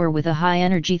resumed the tour with a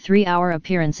high-energy 3-hour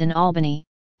appearance in Albany,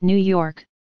 New York,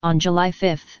 on July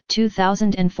 5,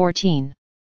 2014.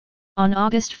 On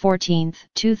August 14,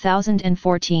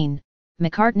 2014,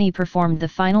 McCartney performed the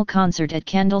final concert at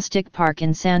Candlestick Park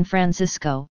in San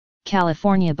Francisco,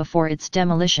 California before its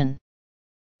demolition.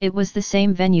 It was the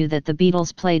same venue that the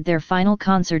Beatles played their final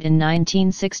concert in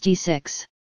 1966.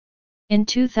 In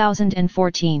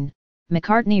 2014,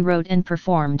 McCartney wrote and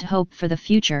performed Hope for the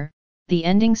Future, the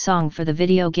ending song for the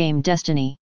video game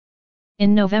Destiny.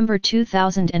 In November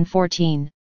 2014,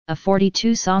 a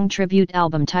 42-song tribute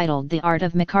album titled The Art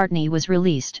of McCartney was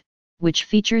released, which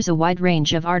features a wide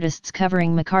range of artists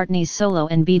covering McCartney's solo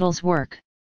and Beatles work.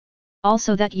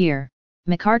 Also that year,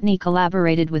 McCartney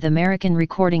collaborated with American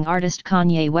recording artist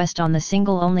Kanye West on the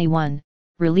single Only One,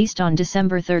 released on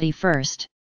December 31.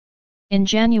 In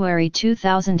January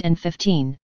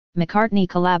 2015, McCartney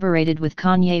collaborated with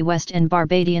Kanye West and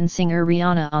Barbadian singer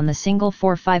Rihanna on the single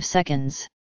For 5 Seconds.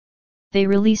 They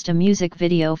released a music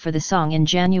video for the song in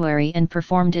January and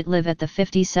performed it live at the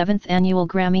 57th Annual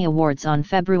Grammy Awards on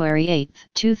February 8,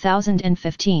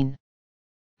 2015.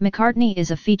 McCartney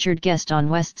is a featured guest on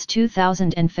West's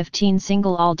 2015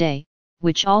 single All Day,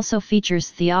 which also features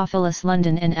Theophilus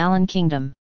London and Alan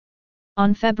Kingdom.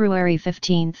 On February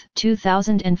 15,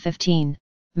 2015,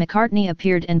 McCartney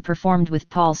appeared and performed with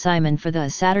Paul Simon for the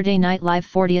Saturday Night Live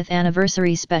 40th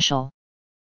Anniversary Special.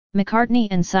 McCartney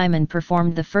and Simon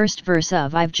performed the first verse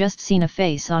of I've Just Seen a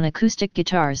Face on acoustic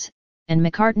guitars, and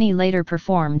McCartney later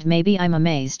performed Maybe I'm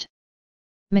Amazed.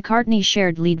 McCartney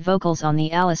shared lead vocals on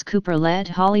the Alice Cooper-led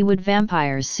Hollywood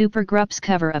Vampires supergroup's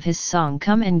cover of his song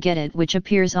Come and Get It, which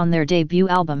appears on their debut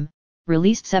album,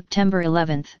 released September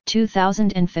 11,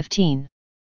 2015.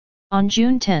 On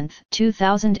June 10,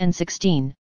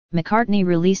 2016, McCartney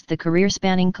released the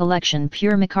career-spanning collection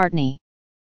Pure McCartney.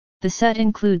 The set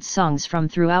includes songs from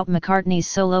throughout McCartney's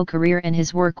solo career and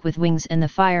his work with Wings and the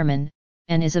Firemen,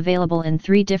 and is available in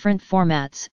 3 different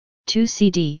formats: 2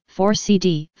 CD, 4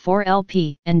 CD, 4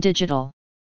 LP, and digital.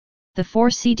 The 4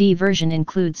 CD version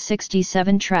includes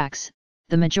 67 tracks,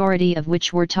 the majority of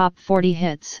which were top 40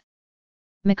 hits.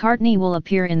 McCartney will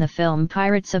appear in the film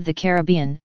Pirates of the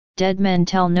Caribbean, Dead Men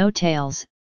Tell No Tales,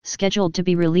 scheduled to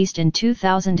be released in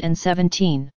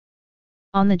 2017.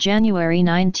 On the January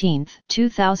 19,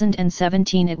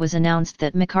 2017, it was announced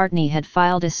that McCartney had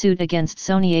filed a suit against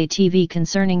Sony ATV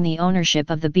concerning the ownership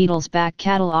of the Beatles' back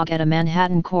catalogue at a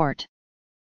Manhattan court.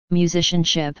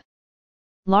 Musicianship.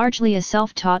 Largely a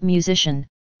self-taught musician,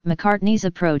 McCartney's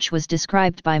approach was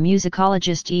described by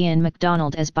musicologist Ian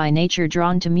MacDonald as by nature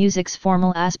drawn to music's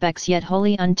formal aspects yet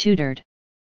wholly untutored.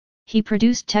 He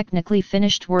produced technically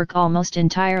finished work almost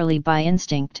entirely by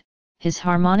instinct, his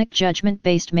harmonic judgment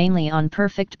based mainly on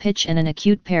perfect pitch and an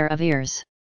acute pair of ears.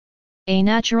 A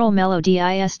natural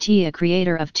melodist, a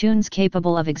creator of tunes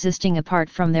capable of existing apart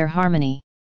from their harmony.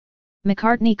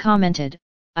 McCartney commented,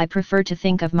 "I prefer to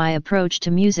think of my approach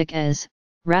to music as,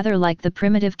 rather like the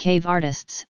primitive cave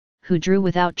artists, who drew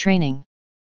without training."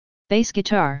 Bass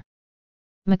guitar.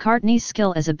 McCartney's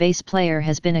skill as a bass player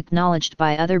has been acknowledged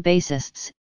by other bassists,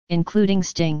 including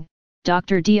Sting,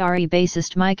 Dr. Dre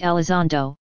bassist Mike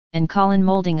Elizondo, and Colin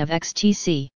Moulding of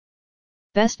XTC.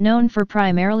 Best known for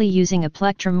primarily using a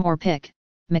plectrum or pick,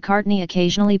 McCartney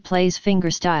occasionally plays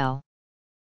fingerstyle.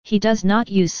 He does not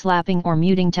use slapping or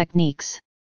muting techniques.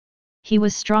 He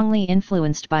was strongly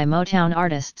influenced by Motown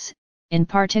artists, in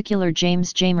particular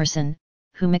James Jamerson,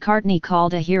 who McCartney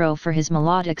called a hero for his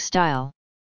melodic style.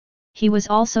 He was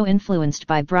also influenced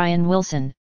by Brian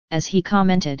Wilson, as he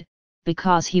commented,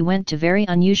 because he went to very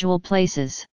unusual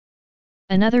places.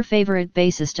 Another favorite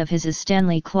bassist of his is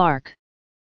Stanley Clarke.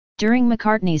 During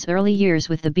McCartney's early years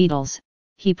with the Beatles,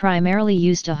 he primarily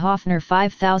used a Hofner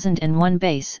 5001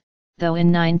 bass, though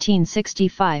in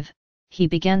 1965, he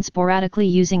began sporadically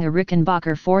using a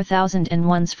Rickenbacker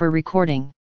 4001s for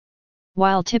recording.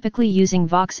 While typically using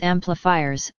Vox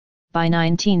amplifiers, by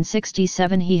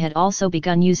 1967 he had also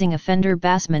begun using a Fender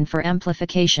Bassman for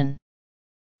amplification.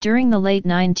 During the late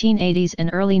 1980s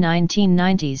and early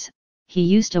 1990s, he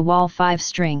used a Wall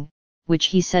 5-string, which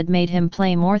he said made him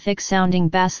play more thick-sounding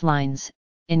bass lines,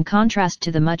 in contrast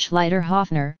to the much lighter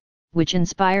Hofner, which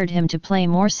inspired him to play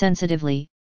more sensitively,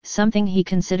 something he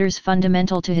considers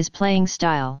fundamental to his playing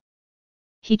style.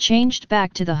 He changed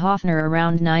back to the Hofner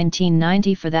around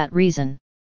 1990 for that reason.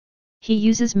 He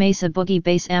uses Mesa Boogie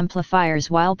bass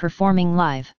amplifiers while performing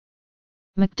live.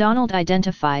 MacDonald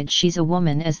identified She's a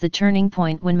Woman as the turning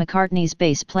point when McCartney's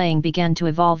bass playing began to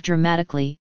evolve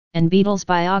dramatically, and Beatles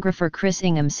biographer Chris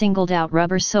Ingham singled out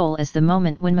Rubber Soul as the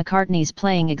moment when McCartney's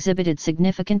playing exhibited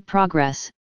significant progress,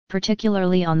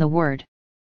 particularly on the word.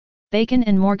 Bacon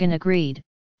and Morgan agreed,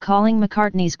 calling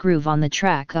McCartney's groove on the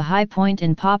track a high point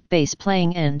in pop bass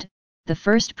playing and the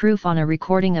first proof on a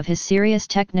recording of his serious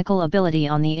technical ability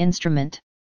on the instrument.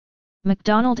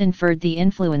 MacDonald inferred the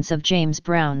influence of James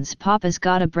Brown's Papa's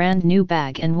Got a Brand New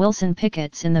Bag and Wilson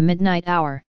Pickett's In the Midnight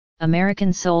Hour,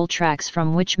 American soul tracks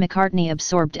from which McCartney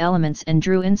absorbed elements and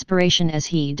drew inspiration as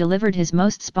he delivered his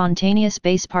most spontaneous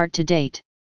bass part to date.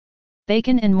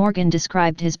 Bacon and Morgan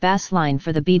described his bass line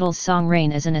for the Beatles' song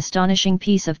Rain as an astonishing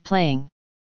piece of playing.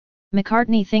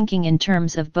 McCartney thinking in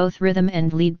terms of both rhythm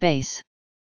and lead bass.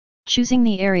 Choosing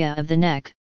the area of the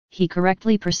neck, he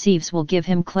correctly perceives will give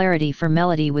him clarity for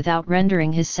melody without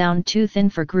rendering his sound too thin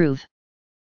for groove.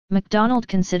 MacDonald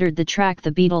considered the track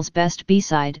the Beatles' best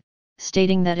B-side,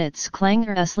 stating that its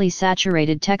clangorously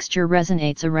saturated texture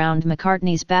resonates around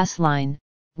McCartney's bass line,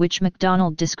 which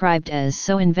MacDonald described as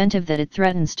so inventive that it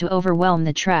threatens to overwhelm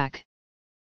the track.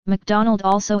 MacDonald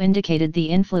also indicated the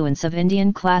influence of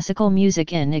Indian classical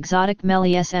music in exotic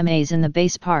melismas in the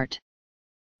bass part.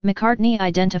 McCartney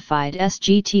identified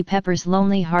Sgt. Pepper's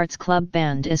Lonely Hearts Club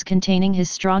Band as containing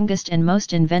his strongest and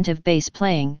most inventive bass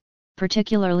playing,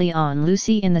 particularly on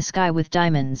Lucy in the Sky with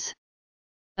Diamonds.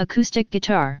 Acoustic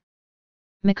guitar.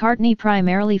 McCartney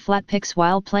primarily flat picks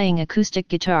while playing acoustic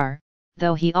guitar,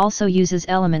 though he also uses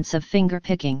elements of finger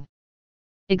picking.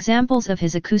 Examples of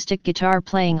his acoustic guitar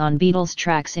playing on Beatles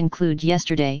tracks include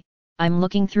Yesterday, I'm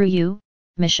Looking Through You,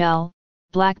 Michelle,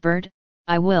 Blackbird,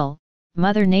 I Will,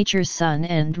 Mother Nature's Son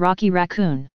and Rocky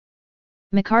Raccoon.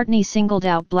 McCartney singled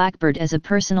out Blackbird as a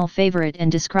personal favorite and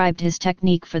described his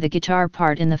technique for the guitar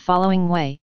part in the following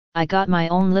way: "I got my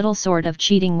own little sort of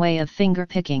cheating way of finger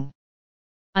picking.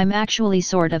 I'm actually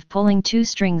sort of pulling two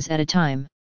strings at a time.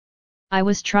 I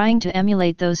was trying to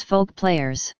emulate those folk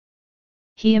players."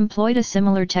 He employed a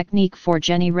similar technique for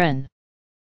Denny Laine.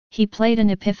 He played an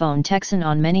Epiphone Texan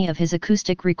on many of his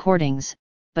acoustic recordings,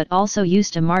 but also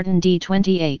used a Martin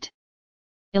D28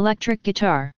 electric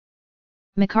guitar.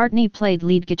 McCartney played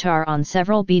lead guitar on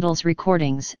several Beatles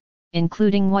recordings,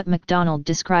 including what MacDonald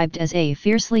described as a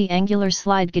fiercely angular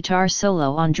slide guitar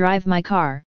solo on Drive My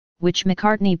Car, which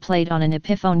McCartney played on an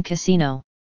Epiphone Casino.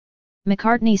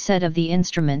 McCartney said of the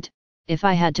instrument, "If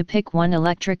I had to pick one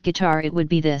electric guitar, it would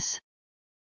be this."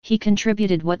 He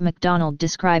contributed what MacDonald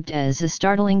described as a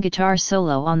startling guitar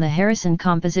solo on the Harrison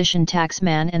composition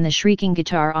Taxman and the shrieking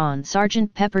guitar on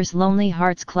Sgt. Pepper's Lonely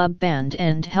Hearts Club Band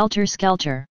and Helter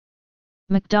Skelter.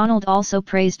 MacDonald also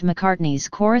praised McCartney's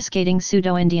coruscating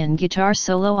pseudo-Indian guitar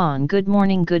solo on Good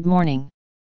Morning Good Morning.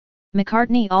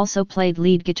 McCartney also played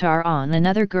lead guitar on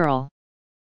Another Girl.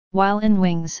 While in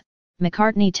Wings,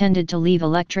 McCartney tended to leave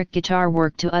electric guitar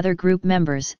work to other group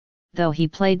members, though he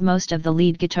played most of the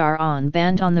lead guitar on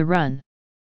Band on the Run.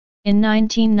 In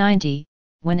 1990,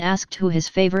 when asked who his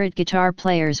favorite guitar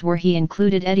players were, he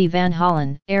included Eddie Van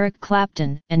Halen, Eric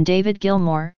Clapton, and David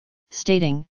Gilmour,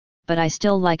 stating, "But I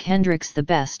still like Hendrix the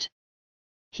best."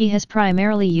 He has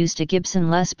primarily used a Gibson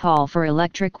Les Paul for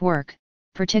electric work,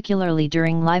 particularly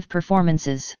during live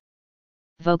performances.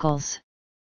 Vocals.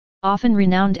 Often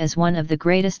renowned as one of the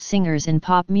greatest singers in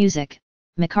pop music,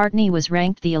 McCartney was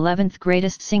ranked the 11th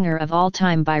greatest singer of all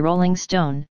time by Rolling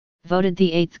Stone, voted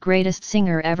the 8th greatest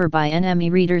singer ever by NME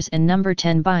readers and number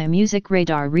 10 by Music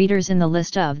Radar readers in the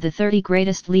list of the 30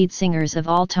 greatest lead singers of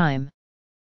all time.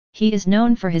 He is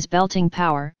known for his belting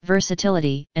power,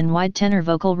 versatility, and wide tenor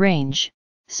vocal range,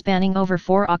 spanning over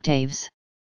 4 octaves.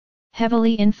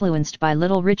 Heavily influenced by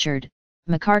Little Richard,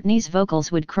 McCartney's vocals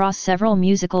would cross several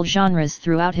musical genres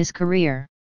throughout his career.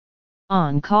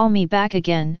 On Call Me Back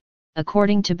Again,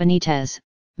 according to Benitez,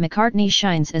 McCartney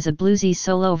shines as a bluesy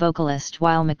solo vocalist,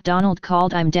 while MacDonald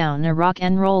called I'm Down a rock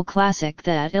and roll classic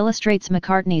that illustrates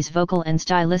McCartney's vocal and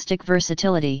stylistic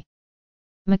versatility.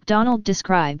 MacDonald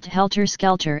described Helter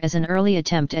Skelter as an early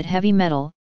attempt at heavy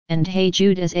metal, and Hey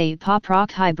Jude as a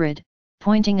pop-rock hybrid,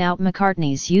 pointing out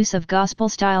McCartney's use of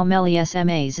gospel-style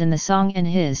melodies in the song and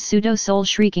his pseudo-soul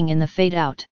shrieking in the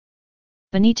fade-out.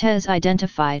 Benitez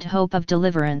identified Hope of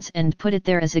Deliverance and put it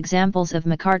there as examples of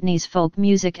McCartney's folk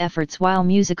music efforts, while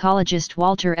musicologist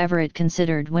Walter Everett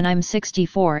considered When I'm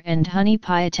 64 and Honey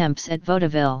Pie attempts at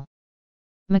vaudeville.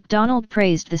 MacDonald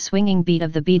praised the swinging beat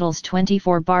of the Beatles'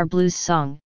 24-bar blues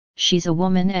song, She's a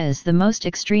Woman, as the most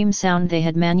extreme sound they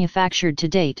had manufactured to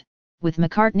date, with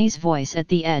McCartney's voice at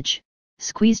the edge,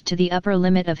 squeezed to the upper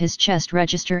limit of his chest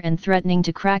register and threatening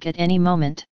to crack at any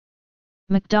moment.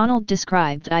 MacDonald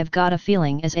described I've Got a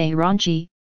Feeling as a raunchy,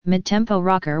 mid-tempo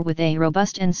rocker with a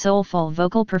robust and soulful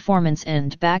vocal performance,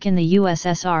 and Back in the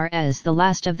USSR as the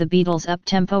last of the Beatles'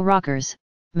 up-tempo rockers,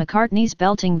 McCartney's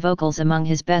belting vocals among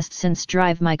his best since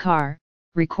Drive My Car,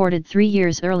 recorded 3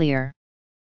 years earlier.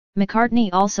 McCartney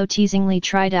also teasingly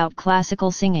tried out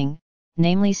classical singing,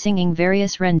 namely singing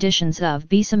various renditions of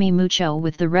Bésame Mucho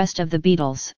with the rest of the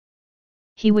Beatles.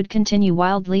 He would continue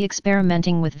wildly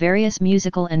experimenting with various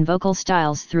musical and vocal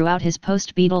styles throughout his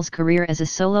post-Beatles career as a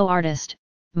solo artist,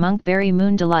 Monkberry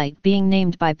Moon Delight being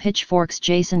named by Pitchfork's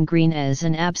Jason Green as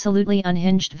an absolutely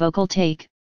unhinged vocal take,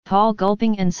 Paul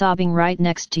gulping and sobbing right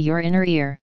next to Your Inner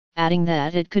Ear, adding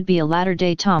that it could be a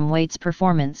latter-day Tom Waits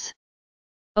performance.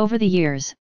 Over the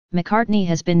years, McCartney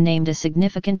has been named a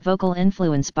significant vocal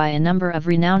influence by a number of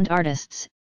renowned artists,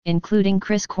 including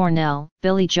Chris Cornell,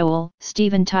 Billy Joel,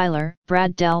 Steven Tyler,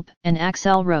 Brad Delp, and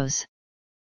Axl Rose.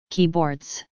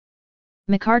 Keyboards.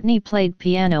 McCartney played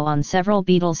piano on several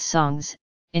Beatles songs,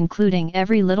 including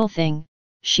Every Little Thing,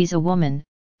 She's a Woman,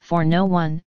 For No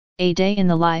One, A Day in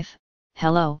the Life,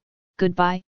 Hello,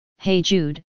 Goodbye, Hey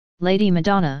Jude, Lady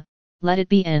Madonna, Let It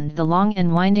Be, and The Long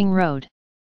and Winding Road.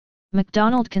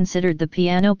 MacDonald considered the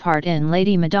piano part in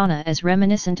Lady Madonna as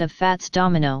reminiscent of Fats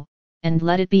Domino, and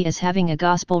Let It Be as having a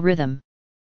gospel rhythm.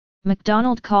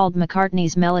 MacDonald called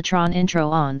McCartney's Mellotron intro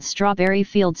on Strawberry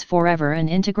Fields Forever an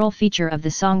integral feature of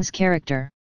the song's character.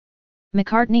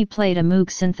 McCartney played a Moog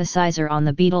synthesizer on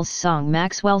the Beatles' song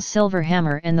Maxwell's Silver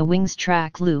Hammer and the Wings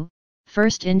track Lou,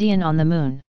 First Indian on the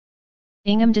Moon.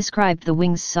 Ingham described the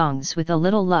Wings songs with a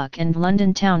little luck and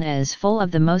London Town as full of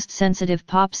the most sensitive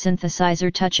pop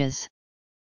synthesizer touches.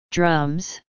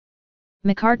 Drums.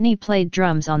 McCartney played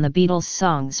drums on the Beatles'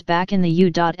 songs Back in the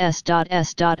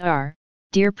U.S.S.R.,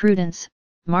 Dear Prudence,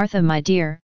 Martha My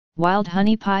Dear, Wild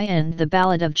Honey Pie and The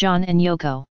Ballad of John and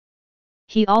Yoko.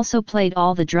 He also played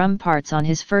all the drum parts on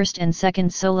his first and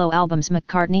second solo albums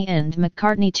McCartney and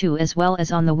McCartney 2, as well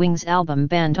as on the Wings album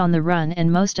Band on the Run,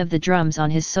 and most of the drums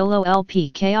on his solo LP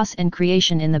Chaos and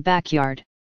Creation in the Backyard.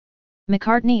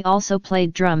 McCartney also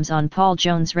played drums on Paul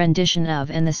Jones' rendition of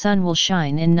And the Sun Will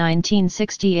Shine in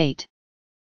 1968.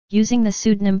 Using the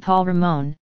pseudonym Paul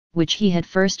Ramone, which he had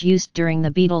first used during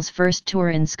the Beatles' first tour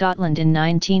in Scotland in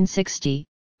 1960,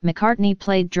 McCartney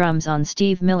played drums on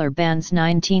Steve Miller Band's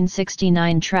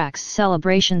 1969 tracks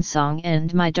Celebration Song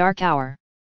and My Dark Hour.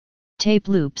 Tape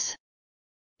loops.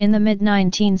 In the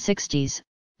mid-1960s,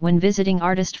 when visiting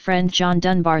artist friend John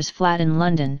Dunbar's flat in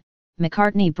London,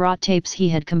 McCartney brought tapes he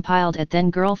had compiled at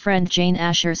then-girlfriend Jane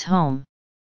Asher's home.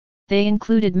 They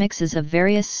included mixes of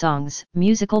various songs,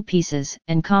 musical pieces,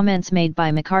 and comments made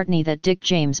by McCartney that Dick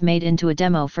James made into a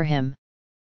demo for him.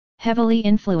 Heavily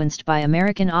influenced by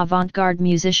American avant-garde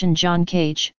musician John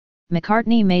Cage,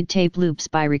 McCartney made tape loops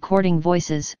by recording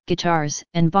voices, guitars,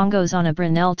 and bongos on a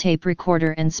Brunel tape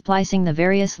recorder and splicing the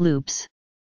various loops.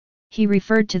 He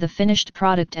referred to the finished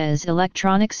product as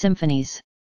electronic symphonies.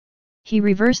 He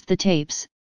reversed the tapes,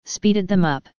 speeded them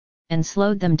up, and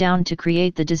slowed them down to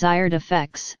create the desired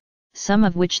effects, some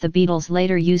of which the Beatles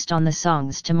later used on the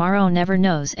songs Tomorrow Never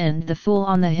Knows and The Fool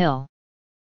on the Hill.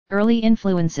 Early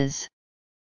influences.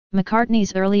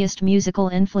 McCartney's earliest musical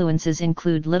influences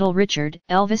include Little Richard,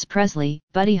 Elvis Presley,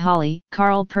 Buddy Holly,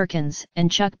 Carl Perkins,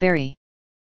 and Chuck Berry.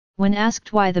 When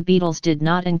asked why the Beatles did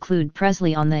not include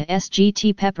Presley on the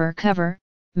Sgt. Pepper cover,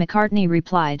 McCartney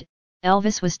replied,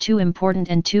 "Elvis was too important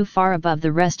and too far above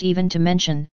the rest even to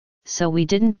mention, so we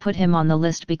didn't put him on the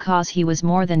list because he was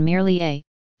more than merely a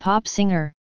pop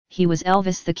singer, he was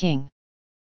Elvis the King."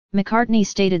 McCartney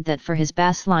stated that for his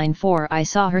bass line for I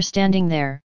Saw Her Standing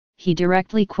There, he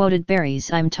directly quoted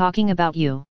Berry's I'm Talking About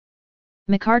You.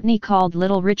 McCartney called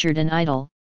Little Richard an idol,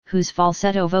 whose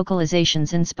falsetto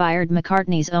vocalizations inspired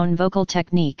McCartney's own vocal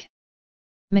technique.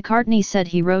 McCartney said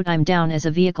he wrote I'm Down as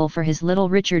a vehicle for his Little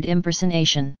Richard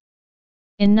impersonation.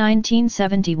 In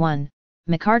 1971,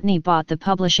 McCartney bought the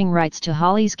publishing rights to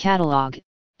Holly's catalog,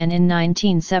 and in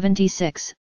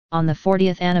 1976, on the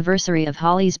 40th anniversary of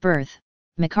Holly's birth,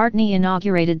 McCartney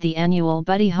inaugurated the annual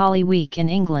Buddy Holly Week in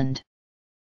England.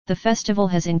 The festival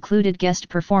has included guest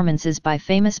performances by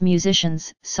famous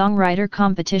musicians, songwriter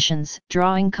competitions,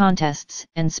 drawing contests,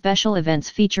 and special events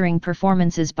featuring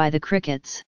performances by the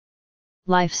Crickets.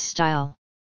 Lifestyle.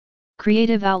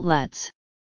 Creative outlets.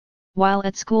 While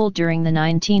at school during the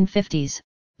 1950s,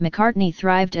 McCartney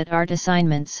thrived at art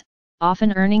assignments,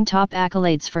 often earning top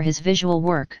accolades for his visual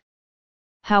work.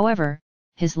 However,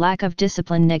 his lack of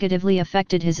discipline negatively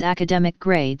affected his academic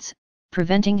grades,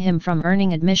 preventing him from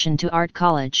earning admission to art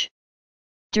college.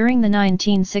 During the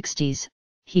 1960s,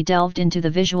 he delved into the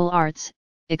visual arts,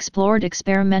 explored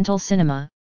experimental cinema,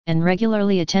 and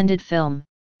regularly attended film,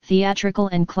 theatrical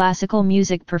and classical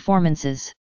music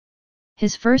performances.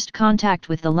 His first contact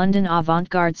with the London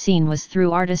avant-garde scene was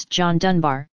through artist John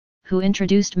Dunbar, who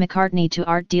introduced McCartney to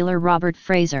art dealer Robert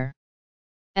Fraser.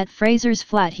 At Fraser's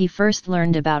flat he first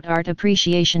learned about art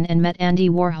appreciation and met Andy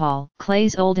Warhol,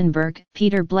 Claes Oldenburg,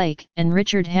 Peter Blake, and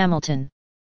Richard Hamilton.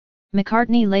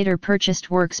 McCartney later purchased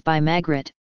works by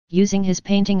Magritte, using his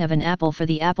painting of an apple for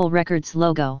the Apple Records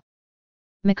logo.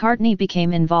 McCartney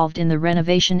became involved in the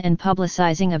renovation and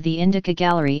publicising of the Indica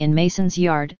Gallery in Mason's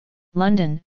Yard,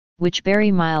 London, which Barry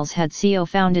Miles had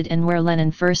co-founded and where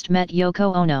Lennon first met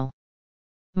Yoko Ono.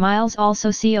 Miles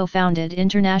also co-founded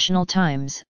International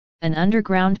Times, an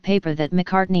underground paper that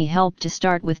McCartney helped to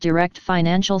start with direct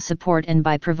financial support and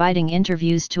by providing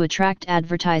interviews to attract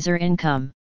advertiser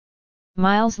income.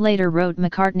 Miles later wrote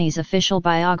McCartney's official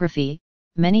biography,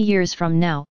 Many Years From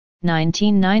Now,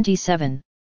 1997.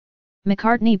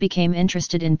 McCartney became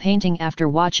interested in painting after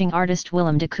watching artist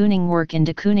Willem de Kooning work in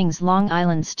de Kooning's Long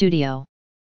Island studio.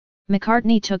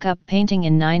 McCartney took up painting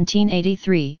in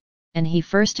 1983, and he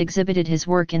first exhibited his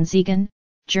work in Siegen,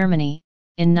 Germany,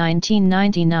 in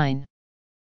 1999.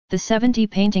 The 70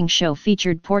 painting show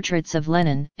featured portraits of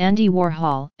Lennon, Andy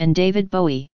Warhol, and David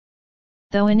Bowie.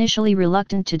 Though initially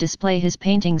reluctant to display his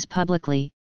paintings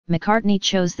publicly, McCartney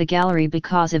chose the gallery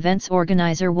because events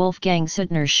organizer Wolfgang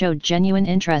Suttner showed genuine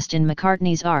interest in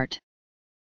McCartney's art.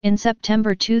 In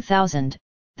September 2000,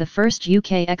 the first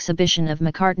UK exhibition of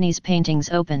McCartney's paintings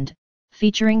opened,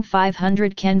 featuring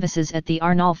 500 canvases at the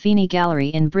Arnolfini Gallery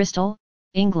in Bristol,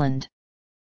 England.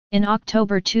 In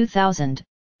October 2000,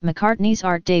 McCartney's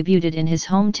art debuted in his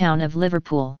hometown of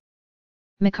Liverpool.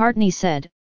 McCartney said,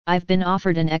 "I've been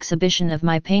offered an exhibition of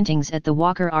my paintings at the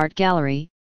Walker Art Gallery,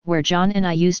 where John and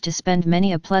I used to spend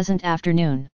many a pleasant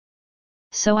afternoon.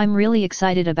 So I'm really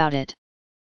excited about it.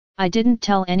 I didn't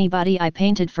tell anybody I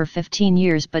painted for 15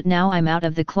 years, but now I'm out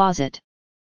of the closet.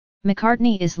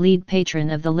 McCartney is lead patron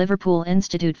of the Liverpool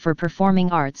Institute for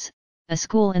Performing Arts, a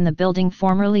school in the building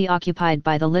formerly occupied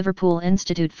by the Liverpool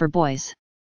Institute for Boys.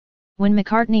 When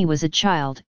McCartney was a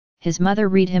child, his mother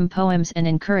read him poems and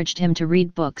encouraged him to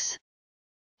read books.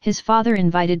 His father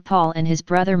invited Paul and his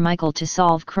brother Michael to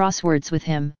solve crosswords with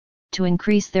him, to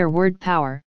increase their word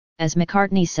power, as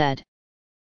McCartney said.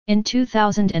 In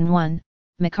 2001,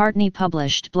 McCartney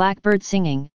published Blackbird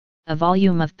Singing, a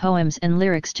volume of poems and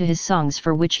lyrics to his songs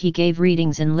for which he gave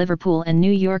readings in Liverpool and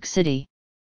New York City.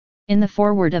 In the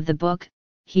foreword of the book,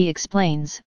 he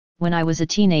explains, "When I was a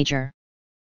teenager,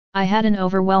 I had an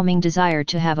overwhelming desire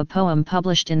to have a poem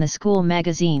published in the school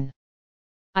magazine.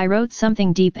 I wrote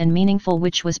something deep and meaningful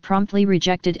which was promptly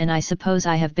rejected, and I suppose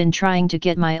I have been trying to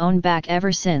get my own back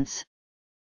ever since."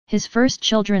 His first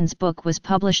children's book was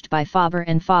published by Faber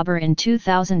and Faber in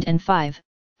 2005,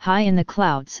 High in the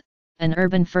Clouds, an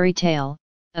urban fairy tale,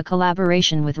 a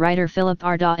collaboration with writer Philip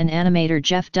Ardaugh and animator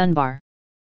Jeff Dunbar.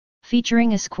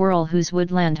 Featuring a squirrel whose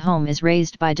woodland home is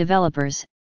raised by developers,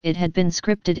 it had been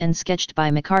scripted and sketched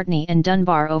by McCartney and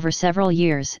Dunbar over several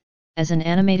years, as an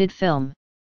animated film.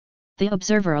 The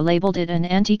Observer labeled it an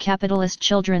anti-capitalist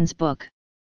children's book.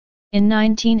 In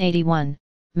 1981,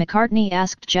 McCartney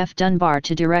asked Jeff Dunbar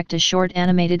to direct a short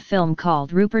animated film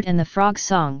called Rupert and the Frog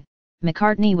Song.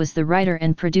 McCartney was the writer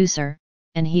and producer,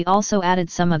 and he also added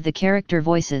some of the character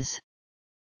voices.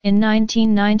 In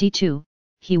 1992,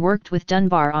 he worked with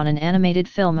Dunbar on an animated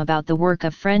film about the work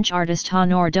of French artist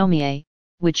Honore Daumier,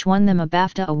 which won them a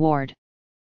BAFTA award.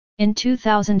 In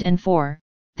 2004,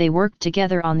 they worked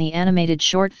together on the animated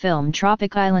short film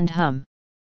Tropic Island Hum.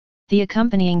 The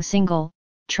accompanying single,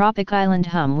 Tropic Island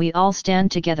Hum We All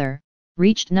Stand Together,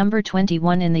 reached number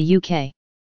 21 in the UK.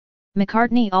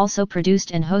 McCartney also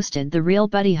produced and hosted The Real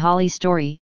Buddy Holly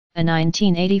Story, a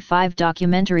 1985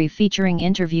 documentary featuring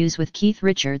interviews with Keith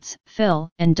Richards, Phil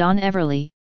and Don Everly,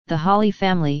 the Holly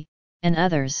family, and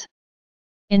others.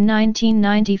 In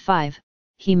 1995,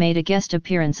 he made a guest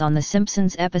appearance on The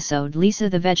Simpsons episode Lisa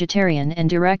the Vegetarian and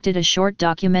directed a short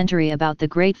documentary about the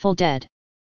Grateful Dead.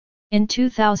 In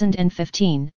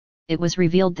 2015, it was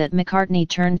revealed that McCartney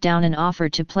turned down an offer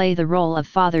to play the role of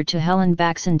father to Helen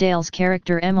Baxendale's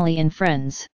character Emily in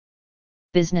Friends.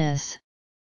 Business.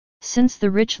 Since the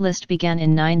Rich List began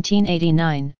in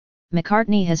 1989,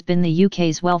 McCartney has been the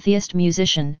UK's wealthiest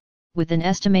musician, with an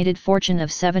estimated fortune of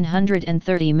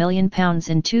 £730 million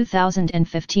in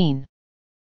 2015.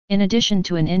 In addition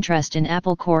to an interest in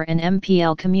Apple Corps and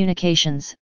MPL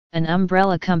Communications, an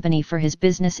umbrella company for his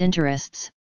business interests,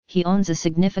 he owns a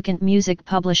significant music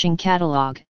publishing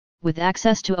catalogue, with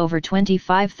access to over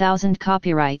 25,000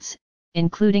 copyrights,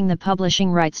 including the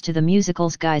publishing rights to the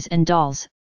musicals Guys and Dolls,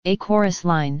 A Chorus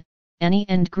Line, Annie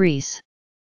and Grease.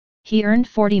 He earned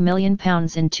 £40 million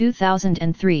in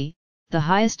 2003, the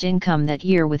highest income that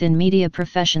year within media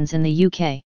professions in the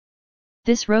UK.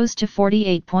 This rose to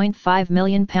 £48.5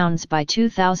 million by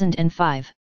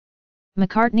 2005.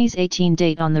 McCartney's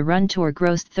 18-date on the Run tour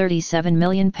grossed £37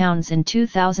 million in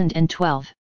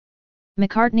 2012.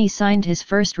 McCartney signed his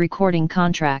first recording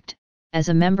contract, as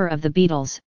a member of the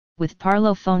Beatles, with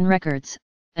Parlophone Records,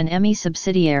 an EMI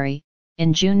subsidiary,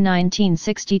 in June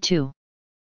 1962.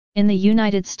 In the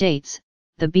United States,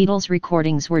 the Beatles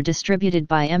recordings were distributed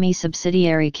by EMI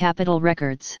subsidiary Capitol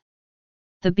Records.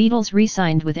 The Beatles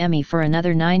re-signed with EMI for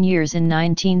another 9 years in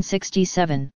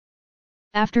 1967.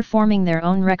 After forming their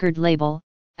own record label,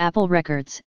 Apple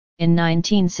Records, in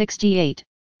 1968,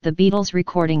 the Beatles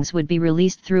recordings would be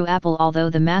released through Apple, although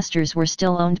the masters were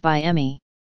still owned by EMI.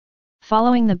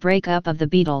 Following the breakup of the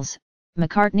Beatles,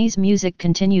 McCartney's music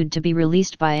continued to be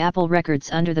released by Apple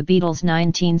Records under the Beatles'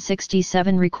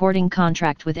 1967 recording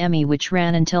contract with EMI, which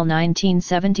ran until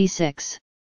 1976.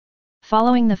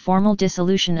 Following the formal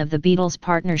dissolution of the Beatles'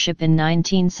 partnership in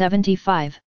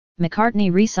 1975,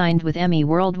 McCartney re-signed with EMI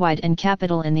worldwide and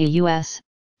Capitol in the US,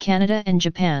 Canada and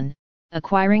Japan,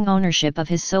 acquiring ownership of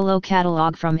his solo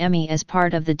catalog from EMI as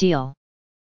part of the deal.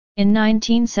 In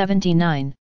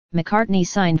 1979, McCartney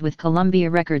signed with Columbia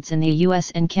Records in the US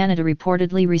and Canada,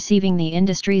 reportedly receiving the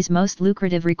industry's most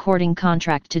lucrative recording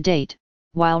contract to date,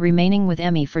 while remaining with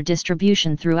EMI for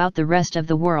distribution throughout the rest of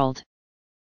the world.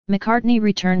 McCartney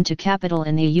returned to Capitol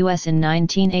in the US in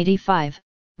 1985,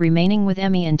 remaining with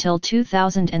EMI until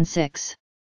 2006.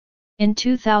 In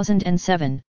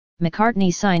 2007,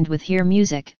 McCartney signed with Hear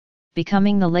Music,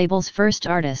 becoming the label's first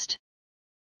artist.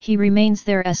 He remains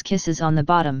there as Kisses on the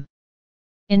Bottom.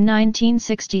 In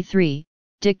 1963,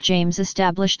 Dick James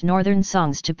established Northern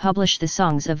Songs to publish the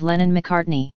songs of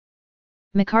Lennon-McCartney.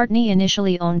 McCartney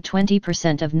initially owned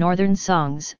 20% of Northern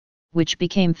Songs, which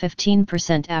became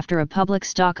 15% after a public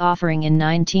stock offering in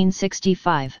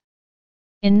 1965.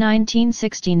 In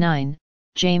 1969,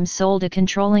 James sold a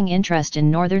controlling interest in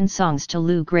Northern Songs to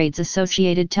Lou Grade's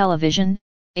Associated Television,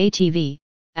 ATV,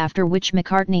 after which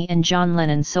McCartney and John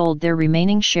Lennon sold their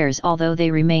remaining shares, although they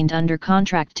remained under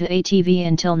contract to ATV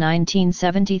until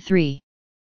 1973.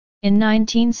 In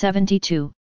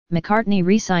 1972, McCartney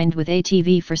re-signed with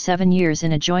ATV for 7 years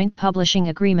in a joint publishing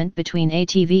agreement between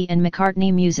ATV and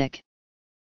McCartney Music.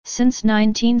 Since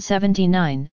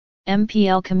 1979,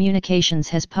 MPL Communications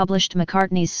has published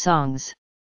McCartney's songs.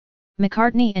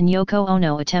 McCartney and Yoko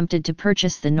Ono attempted to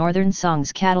purchase the Northern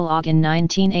Songs catalog in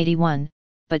 1981,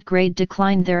 but Grade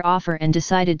declined their offer and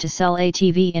decided to sell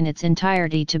ATV in its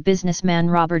entirety to businessman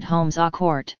Robert Holmes à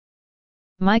Court.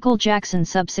 Michael Jackson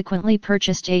subsequently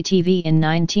purchased ATV in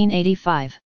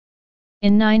 1985.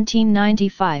 In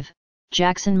 1995,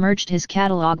 Jackson merged his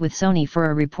catalog with Sony for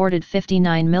a reported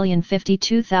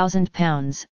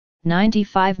 £59,052,000,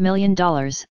 $95 million,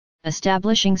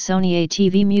 establishing Sony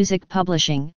ATV Music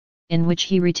Publishing, in which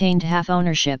he retained half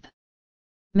ownership.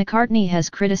 McCartney has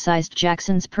criticized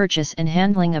Jackson's purchase and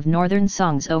handling of Northern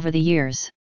Songs over the years.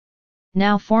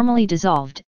 Now formally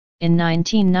dissolved, in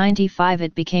 1995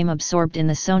 it became absorbed in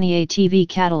the Sony ATV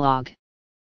catalog.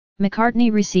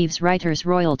 McCartney receives writers'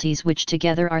 royalties, which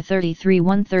together are 33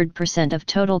 1/3% of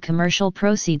total commercial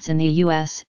proceeds in the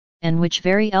US, and which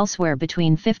vary elsewhere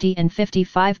between 50 and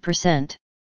 55%.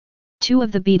 Two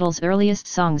of the Beatles' earliest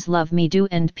songs, Love Me Do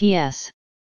and P.S.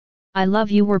 I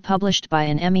Love You, were published by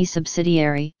an EMI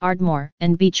subsidiary, Ardmore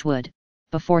and Beechwood,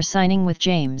 before signing with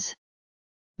James.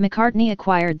 McCartney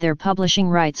acquired their publishing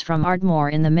rights from Ardmore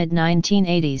in the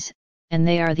mid-1980s, and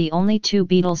they are the only two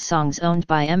Beatles songs owned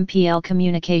by MPL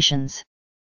Communications.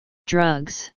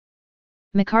 Drugs.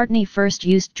 McCartney first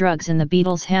used drugs in the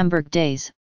Beatles' Hamburg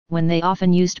days, when they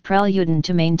often used Preludin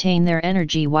to maintain their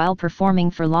energy while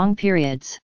performing for long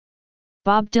periods.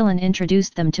 Bob Dylan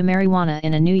introduced them to marijuana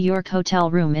in a New York hotel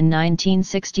room in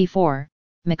 1964.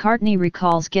 McCartney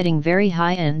recalls getting very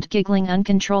high and giggling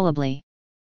uncontrollably.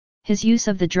 His use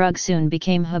of the drug soon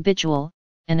became habitual,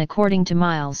 and according to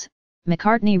Miles,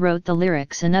 McCartney wrote the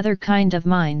lyrics "Another Kind of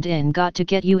Mind in Got to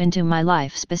Get You Into My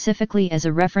Life" specifically as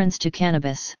a reference to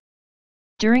cannabis.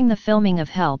 During the filming of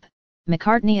Help,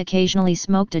 McCartney occasionally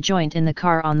smoked a joint in the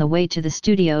car on the way to the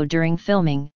studio during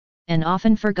filming, and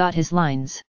often forgot his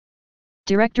lines.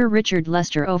 Director Richard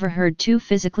Lester overheard two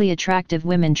physically attractive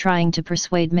women trying to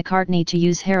persuade McCartney to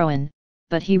use heroin,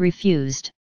 but he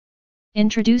refused.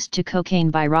 Introduced to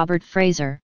cocaine by Robert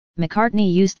Fraser,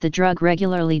 McCartney used the drug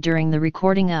regularly during the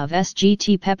recording of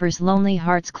Sgt. Pepper's Lonely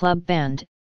Hearts Club Band,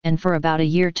 and for about a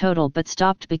year total, but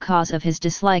stopped because of his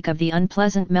dislike of the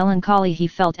unpleasant melancholy he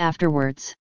felt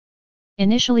afterwards.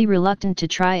 Initially reluctant to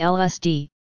try LSD,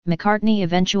 McCartney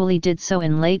eventually did so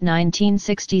in late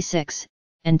 1966,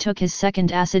 and took his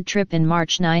second acid trip in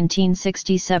March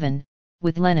 1967,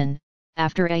 with Lennon,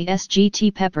 after a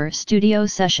Sgt. Pepper studio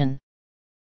session.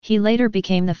 He later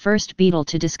became the first Beatle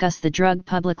to discuss the drug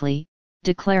publicly,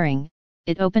 declaring,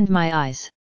 "It opened my eyes.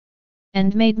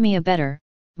 And made me a better,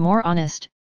 more honest,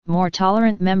 more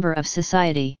tolerant member of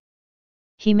society."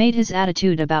 He made his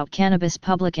attitude about cannabis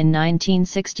public in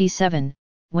 1967,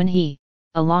 when he,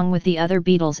 along with the other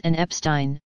Beatles and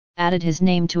Epstein, added his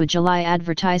name to a July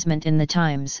advertisement in the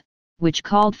Times, which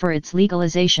called for its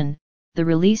legalization, the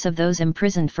release of those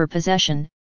imprisoned for possession,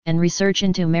 and research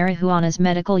into marijuana's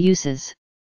medical uses.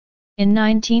 In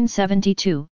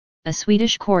 1972, a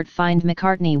Swedish court fined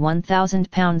McCartney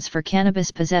 £1,000 for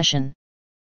cannabis possession.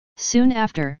 Soon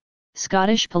after,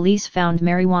 Scottish police found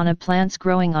marijuana plants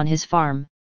growing on his farm,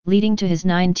 leading to his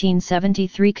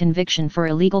 1973 conviction for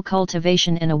illegal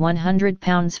cultivation and a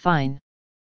 £100 fine.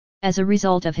 As a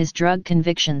result of his drug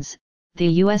convictions, the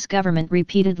U.S. government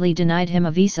repeatedly denied him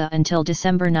a visa until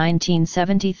December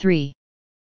 1973.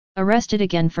 Arrested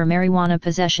again for marijuana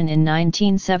possession in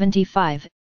 1975,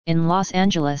 in Los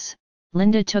Angeles,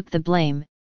 Linda took the blame,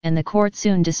 and the court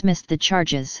soon dismissed the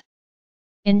charges.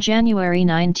 In January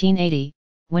 1980,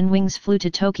 when Wings flew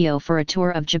to Tokyo for a tour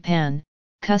of Japan,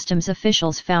 customs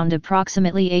officials found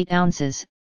approximately 8 ounces,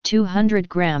 200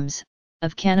 grams,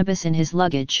 of cannabis in his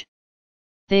luggage.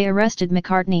 They arrested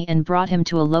McCartney and brought him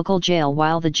to a local jail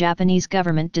while the Japanese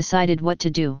government decided what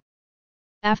to do.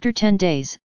 After 10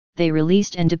 days, they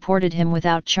released and deported him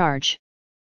without charge.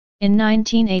 In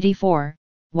 1984,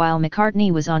 while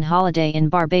McCartney was on holiday in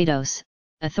Barbados,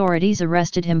 authorities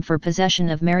arrested him for possession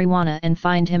of marijuana and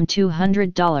fined him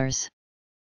 $200.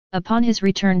 Upon his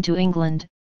return to England,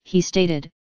 he stated,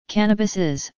 "Cannabis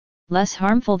is less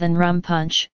harmful than rum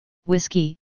punch,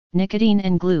 whiskey, nicotine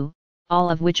and glue, all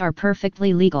of which are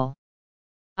perfectly legal.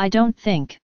 I don't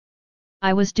think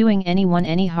I was doing anyone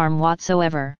any harm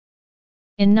whatsoever.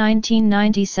 In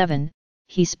 1997,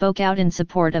 he spoke out in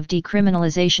support of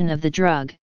decriminalization of the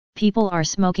drug. People are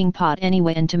smoking pot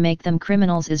anyway, and to make them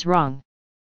criminals is wrong.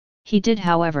 He did,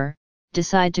 however,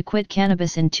 decide to quit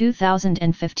cannabis in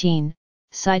 2015,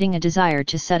 citing a desire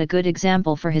to set a good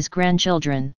example for his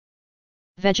grandchildren.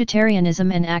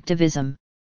 Vegetarianism and activism.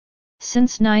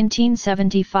 Since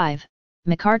 1975,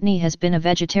 McCartney has been a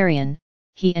vegetarian.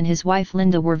 He and his wife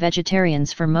Linda were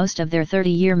vegetarians for most of their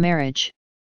 30-year marriage.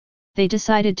 They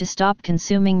decided to stop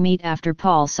consuming meat after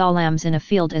Paul saw lambs in a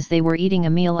field as they were eating a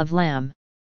meal of lamb.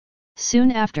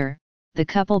 Soon after, the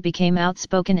couple became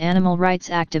outspoken animal rights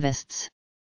activists.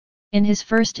 In his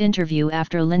first interview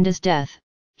after Linda's death,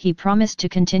 he promised to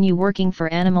continue working for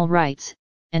animal rights,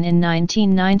 and in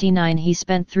 1999 he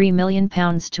spent £3 million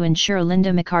to ensure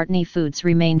Linda McCartney Foods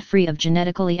remained free of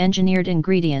genetically engineered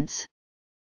ingredients.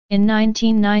 In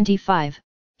 1995,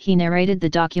 he narrated the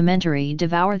documentary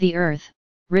Devour the Earth,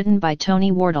 written by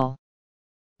Tony Wardle.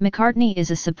 McCartney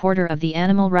is a supporter of the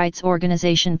animal rights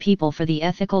organization People for the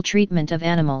Ethical Treatment of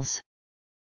Animals.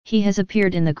 He has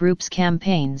appeared in the group's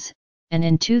campaigns, and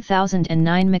in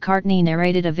 2009 McCartney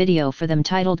narrated a video for them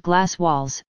titled Glass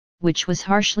Walls, which was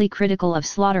harshly critical of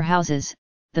slaughterhouses,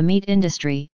 the meat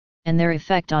industry, and their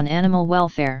effect on animal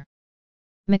welfare.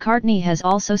 McCartney has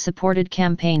also supported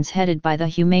campaigns headed by the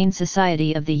Humane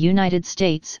Society of the United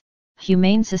States,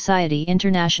 Humane Society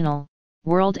International,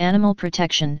 World Animal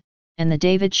Protection, and the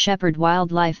David Shepherd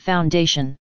Wildlife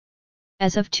Foundation.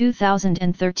 As of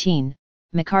 2013,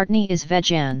 McCartney is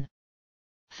vegan.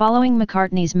 Following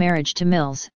McCartney's marriage to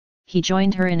Mills, he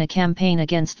joined her in a campaign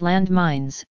against land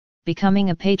mines, becoming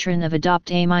a patron of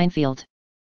Adopt a Minefield.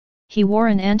 He wore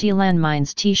an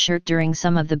anti-landmines t-shirt during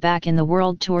some of the Back in the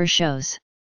World tour shows.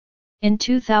 In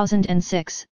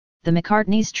 2006, the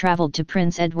McCartneys traveled to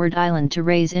Prince Edward Island to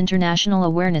raise international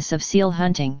awareness of seal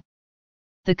hunting.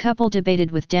 The couple debated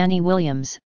with Danny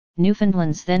Williams,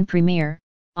 Newfoundland's then premier,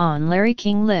 on Larry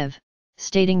King Live,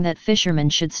 stating that fishermen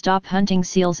should stop hunting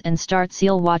seals and start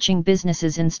seal-watching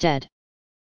businesses instead.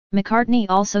 McCartney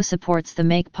also supports the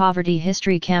Make Poverty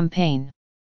History campaign.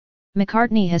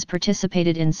 McCartney has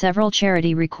participated in several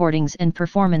charity recordings and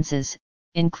performances,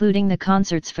 including the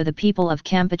concerts for the people of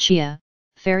Kampuchea,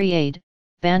 Ferry Aid,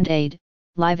 Band Aid,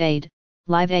 Live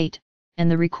 8, and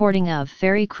the recording of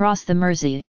Ferry Cross the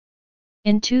Mersey.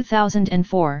 In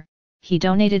 2004, he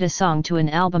donated a song to an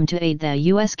album to aid the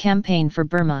U.S. campaign for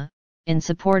Burma, in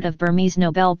support of Burmese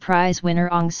Nobel Prize winner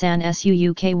Aung San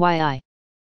Suu Kyi.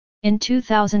 In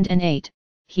 2008,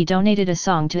 he donated a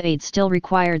song to aid Still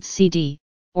Required's CD,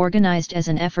 organized as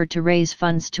an effort to raise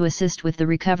funds to assist with the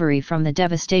recovery from the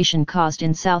devastation caused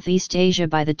in Southeast Asia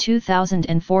by the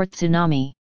 2004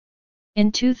 tsunami.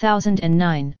 In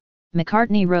 2009,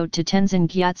 McCartney wrote to Tenzin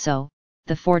Gyatso,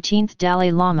 the 14th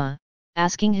Dalai Lama,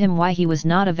 asking him why he was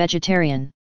not a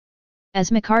vegetarian. As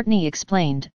McCartney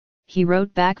explained, he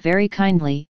wrote back very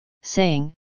kindly,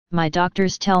 saying, "My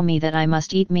doctors tell me that I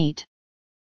must eat meat."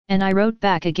 And I wrote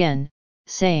back again,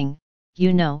 saying,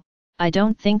 "You know, I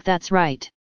don't think that's right.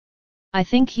 I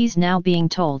think he's now being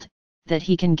told that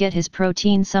he can get his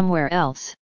protein somewhere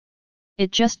else.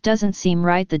 It just doesn't seem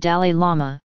right." The Dalai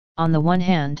Lama, on the one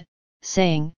hand,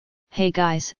 saying, "Hey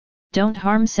guys, don't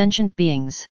harm sentient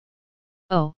beings.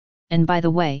 Oh, and by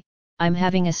the way, I'm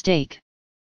having a steak."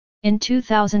 In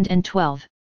 2012,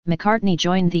 McCartney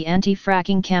joined the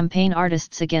anti-fracking campaign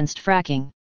Artists Against Fracking.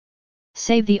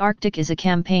 Save the Arctic is a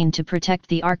campaign to protect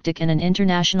the Arctic and an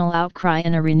international outcry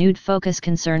and a renewed focus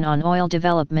concern on oil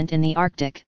development in the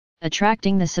Arctic,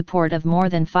 attracting the support of more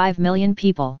than 5 million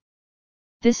people.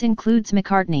 This includes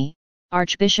McCartney,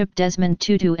 Archbishop Desmond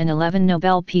Tutu and 11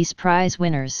 Nobel Peace Prize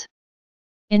winners.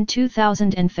 In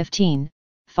 2015,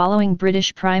 following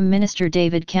British Prime Minister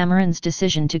David Cameron's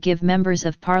decision to give members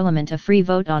of Parliament a free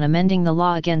vote on amending the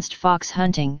law against fox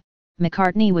hunting,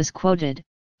 McCartney was quoted,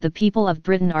 "The people of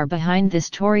Britain are behind this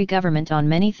Tory government on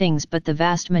many things, but the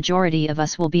vast majority of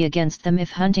us will be against them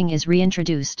if hunting is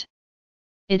reintroduced.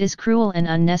 It is cruel and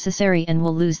unnecessary and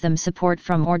will lose them support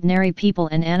from ordinary people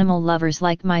and animal lovers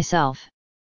like myself."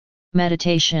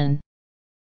 Meditation.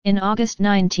 In August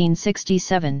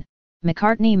 1967,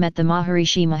 McCartney met the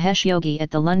Maharishi Mahesh Yogi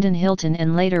at the London Hilton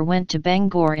and later went to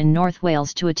Bangor in North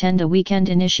Wales to attend a weekend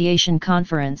initiation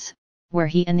conference, where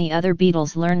he and the other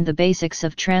Beatles learned the basics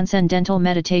of transcendental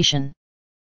meditation.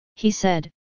 He said,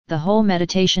 "The whole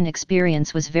meditation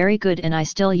experience was very good and I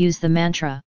still use the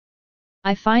mantra.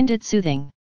 I find it soothing."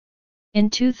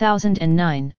 In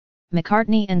 2009,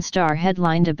 McCartney and Starr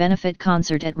headlined a benefit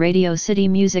concert at Radio City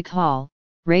Music Hall,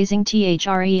 raising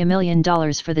 $1 million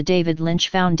for the David Lynch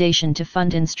Foundation to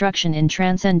fund instruction in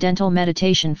transcendental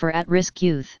meditation for at-risk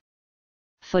youth.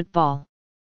 Football.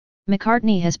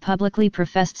 McCartney has publicly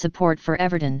professed support for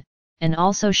Everton, and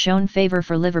also shown favour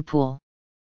for Liverpool.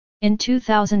 In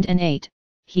 2008,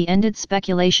 he ended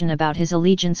speculation about his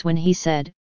allegiance when he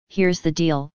said, "Here's the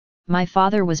deal, my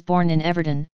father was born in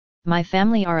Everton, my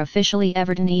family are officially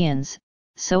Evertonians,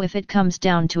 so if it comes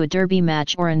down to a derby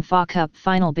match or an FA Cup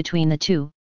final between the two,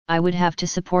 I would have to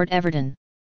support Everton.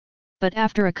 But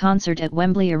after a concert at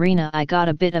Wembley Arena I got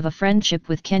a bit of a friendship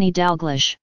with Kenny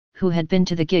Dalglish, who had been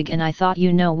to the gig, and I thought,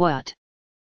 you know what?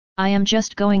 I am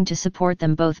just going to support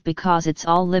them both because it's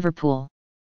all Liverpool."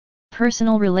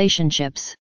 Personal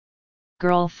relationships.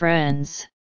 Girlfriends.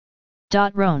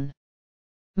 Roan.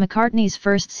 McCartney's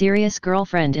first serious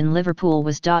girlfriend in Liverpool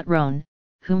was Roan,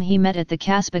 whom he met at the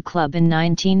Casbah Club in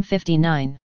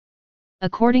 1959.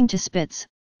 According to Spitz,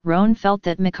 Roan felt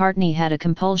that McCartney had a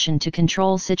compulsion to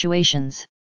control situations.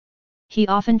 He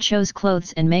often chose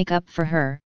clothes and makeup for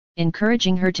her,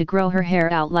 encouraging her to grow her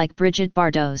hair out like Brigitte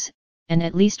Bardot's, and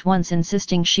at least once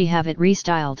insisting she have it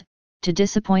restyled, to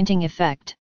disappointing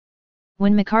effect.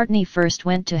 When McCartney first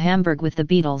went to Hamburg with the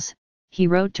Beatles, he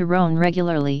wrote to Roan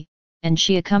regularly, and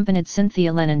she accompanied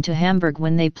Cynthia Lennon to Hamburg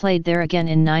when they played there again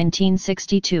in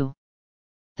 1962.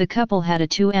 The couple had a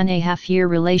 2.5-year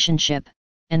relationship,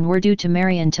 and were due to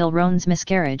marry until Roan's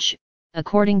miscarriage.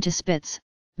 According to Spitz,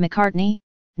 McCartney,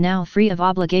 now free of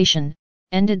obligation,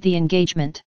 ended the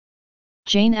engagement.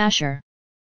 Jane Asher.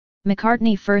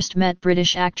 McCartney first met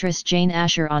British actress Jane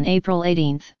Asher on April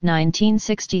 18,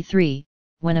 1963,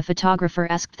 when a photographer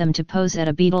asked them to pose at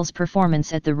a Beatles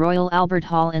performance at the Royal Albert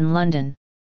Hall in London.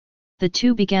 The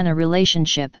two began a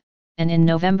relationship, and in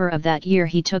November of that year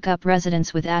he took up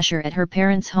residence with Asher at her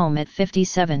parents' home at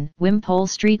 57 Wimpole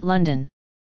Street, London.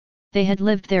 They had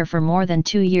lived there for more than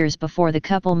 2 years before the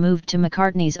couple moved to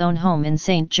McCartney's own home in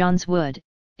St. John's Wood,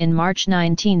 in March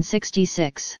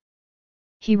 1966.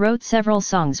 He wrote several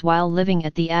songs while living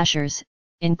at the Ashers,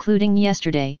 including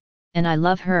Yesterday, and I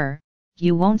Love Her,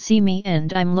 You Won't See Me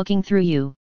and I'm Looking Through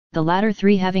You, the latter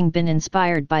three having been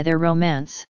inspired by their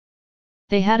romance.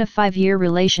 They had a 5-year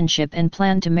relationship and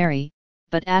planned to marry,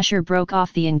 but Asher broke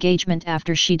off the engagement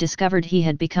after she discovered he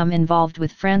had become involved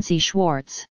with Francie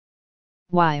Schwartz.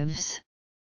 Wives.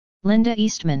 Linda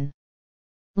Eastman.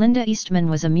 Linda Eastman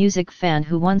was a music fan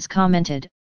who once commented,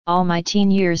 "All my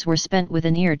teen years were spent with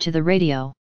an ear to the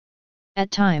radio."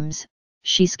 At times,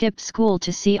 she skipped school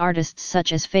to see artists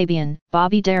such as Fabian,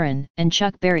 Bobby Darin, and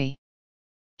Chuck Berry.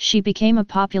 She became a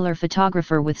popular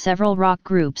photographer with several rock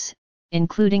groups,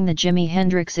 including the Jimi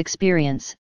Hendrix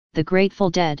Experience, the Grateful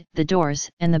Dead, the Doors,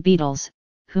 and the Beatles,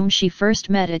 whom she first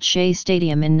met at Shea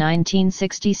Stadium in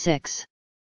 1966.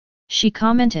 She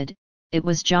commented, "It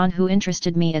was John who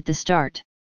interested me at the start.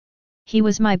 He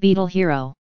was my Beatle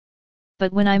hero.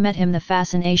 But when I met him the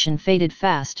fascination faded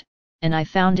fast, and I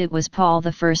found it was Paul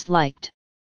the first liked."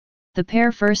 The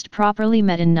pair first properly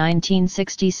met in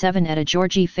 1967 at a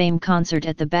Georgie Fame concert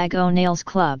at the Bag O' Nails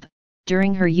Club,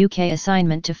 during her UK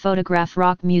assignment to photograph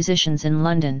rock musicians in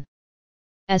London.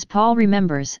 As Paul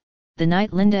remembers, "The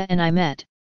night Linda and I met,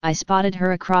 I spotted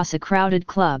her across a crowded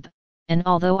club, and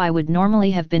although I would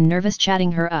normally have been nervous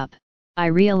chatting her up, I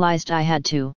realized I had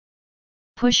to.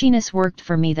 Pushiness worked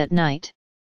for me that night."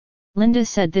 Linda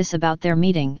said this about their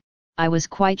meeting, "I was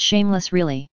quite shameless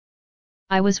really.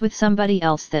 I was with somebody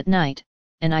else that night,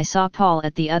 and I saw Paul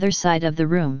at the other side of the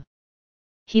room.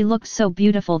 He looked so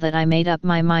beautiful that I made up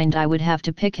my mind I would have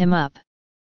to pick him up."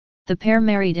 The pair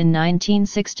married in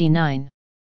 1969.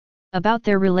 About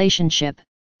their relationship,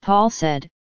 Paul said,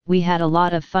 "We had a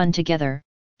lot of fun together,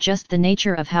 just the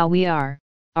nature of how we are,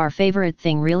 our favorite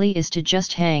thing really is to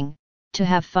just hang, to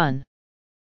have fun.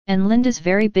 And Linda's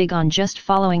very big on just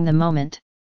following the moment."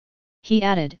 He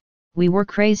added, "We were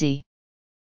crazy.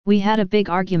 We had a big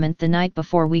argument the night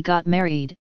before we got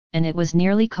married, and it was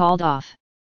nearly called off.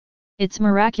 It's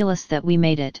miraculous that we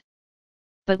made it.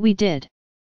 But we did."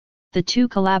 The two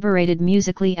collaborated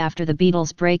musically after the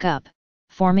Beatles' breakup,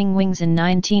 forming Wings in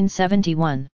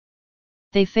 1971.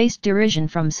 They faced derision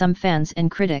from some fans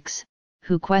and critics,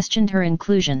 who questioned her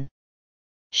inclusion.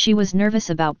 She was nervous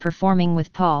about performing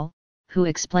with Paul, who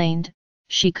explained,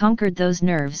 "She conquered those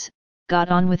nerves, got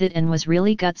on with it and was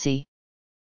really gutsy."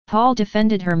 Paul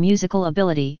defended her musical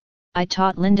ability, "I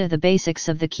taught Linda the basics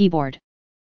of the keyboard.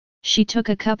 She took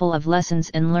a couple of lessons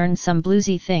and learned some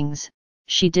bluesy things,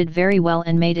 she did very well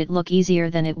and made it look easier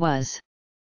than it was."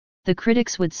 The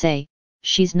critics would say,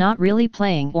 "She's not really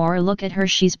playing," or "Look at her,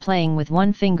 she's playing with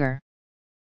one finger."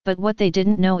 But what they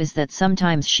didn't know is that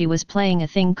sometimes she was playing a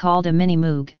thing called a mini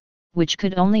moog, which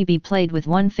could only be played with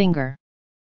one finger.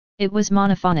 It was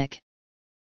monophonic.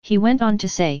 He went on to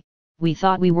say, "We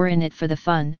thought we were in it for the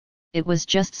fun, it was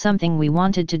just something we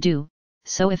wanted to do,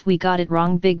 so if we got it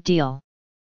wrong, big deal.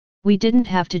 We didn't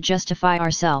have to justify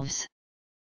ourselves."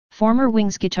 Former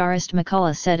Wings guitarist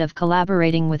McCullough said of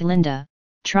collaborating with Linda,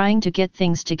 "Trying to get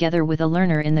things together with a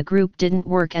learner in the group didn't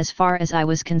work as far as I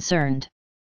was concerned."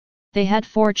 They had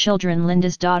 4 children: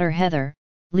 Linda's daughter Heather,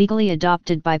 legally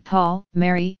adopted by Paul,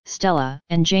 Mary, Stella,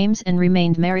 and James, and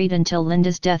remained married until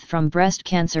Linda's death from breast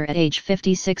cancer at age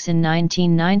 56 in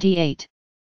 1998.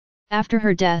 After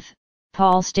her death,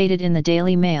 Paul stated in the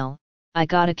Daily Mail, "I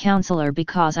got a counselor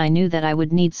because I knew that I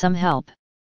would need some help.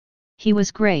 He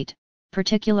was great,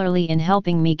 particularly in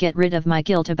helping me get rid of my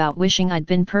guilt about wishing I'd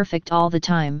been perfect all the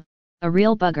time, a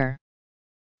real bugger.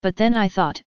 But then I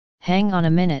thought, hang on a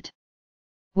minute.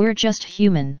 We're just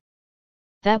human.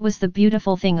 That was the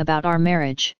beautiful thing about our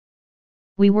marriage.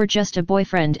 We were just a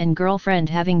boyfriend and girlfriend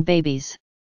having babies."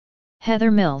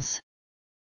 Heather Mills.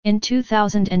 In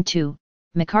 2002,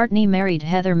 McCartney married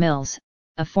Heather Mills,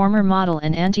 a former model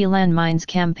and anti-landmines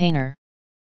campaigner.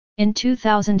 In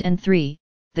 2003,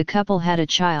 the couple had a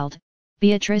child,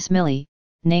 Beatrice Millie,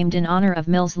 named in honor of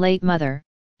Mills' late mother,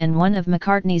 and one of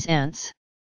McCartney's aunts.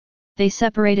 They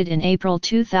separated in April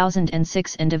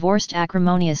 2006 and divorced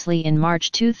acrimoniously in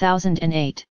March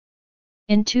 2008.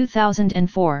 In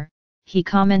 2004, he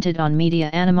commented on media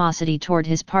animosity toward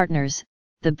his partners,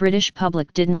 "The British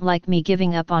public didn't like me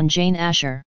giving up on Jane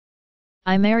Asher.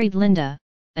 I married Linda,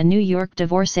 a New York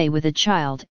divorcee with a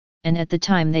child, and at the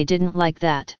time they didn't like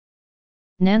that."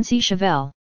 Nancy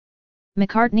Chevelle.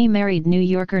 McCartney married New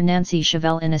Yorker Nancy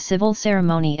Chevelle in a civil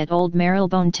ceremony at Old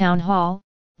Marylebone Town Hall,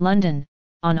 London,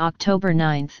 on October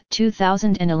 9,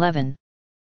 2011.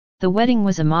 The wedding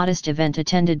was a modest event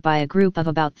attended by a group of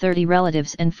about 30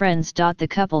 relatives and friends. The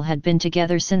couple had been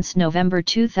together since November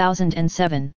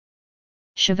 2007.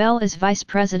 Chevelle is vice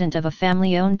president of a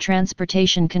family-owned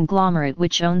transportation conglomerate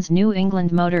which owns New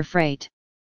England Motor Freight.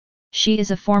 She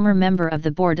is a former member of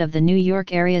the board of the New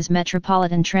York area's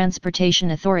Metropolitan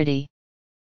Transportation Authority.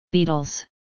 Beatles.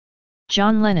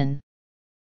 John Lennon.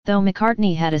 Though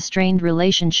McCartney had a strained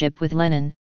relationship with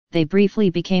Lennon, they briefly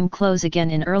became close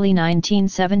again in early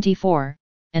 1974,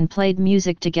 and played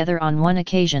music together on one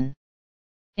occasion.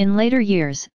 In later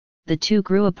years, the two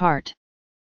grew apart.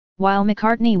 While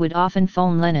McCartney would often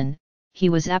phone Lennon, he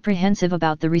was apprehensive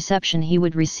about the reception he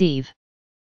would receive.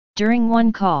 During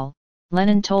one call,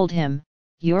 Lennon told him,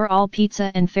 "You're all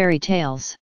pizza and fairy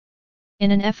tales."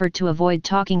 In an effort to avoid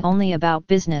talking only about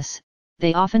business,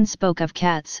 they often spoke of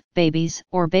cats, babies,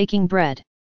 or baking bread.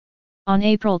 On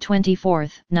April 24,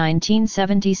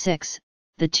 1976,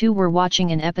 the two were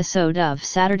watching an episode of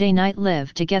Saturday Night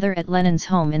Live together at Lennon's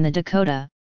home in the Dakota,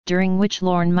 during which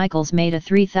Lorne Michaels made a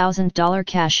 $3,000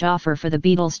 cash offer for the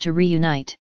Beatles to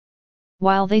reunite.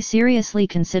 While they seriously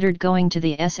considered going to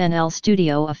the SNL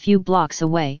studio a few blocks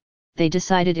away, they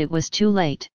decided it was too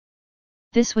late.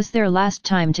 This was their last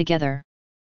time together.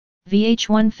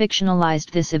 VH1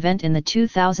 fictionalized this event in the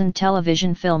 2000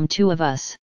 television film Two of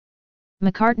Us.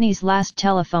 McCartney's last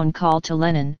telephone call to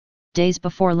Lennon, days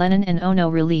before Lennon and Ono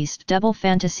released Double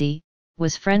Fantasy,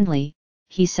 was friendly.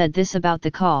 He said this about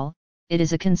the call: "It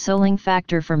is a consoling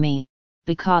factor for me,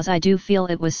 because I do feel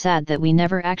it was sad that we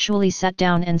never actually sat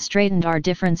down and straightened our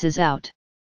differences out.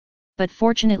 But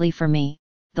fortunately for me,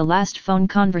 the last phone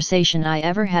conversation I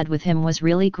ever had with him was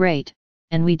really great,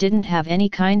 and we didn't have any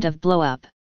kind of blow-up."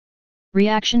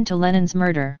 Reaction to Lennon's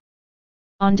murder.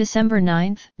 On December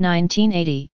 9,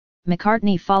 1980,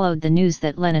 McCartney followed the news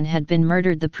that Lennon had been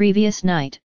murdered the previous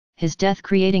night, his death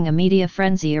creating a media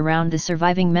frenzy around the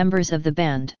surviving members of the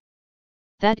band.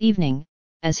 That evening,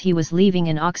 as he was leaving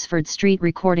an Oxford Street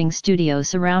recording studio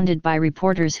surrounded by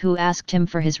reporters who asked him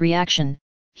for his reaction,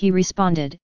 he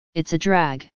responded, "It's a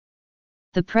drag."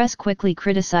 The press quickly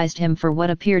criticized him for what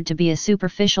appeared to be a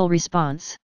superficial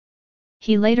response.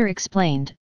 He later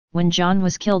explained, "When John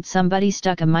was killed, somebody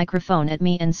stuck a microphone at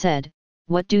me and said,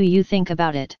 'What do you think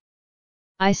about it?'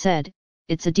 I said,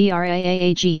 'It's a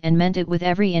drag,' and meant it with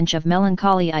every inch of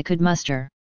melancholy I could muster."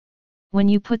 When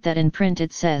you put that in print,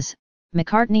 it says,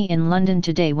 McCartney in London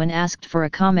today, when asked for a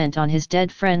comment on his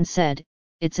dead friend, said,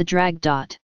 "It's a drag."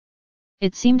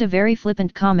 It seemed a very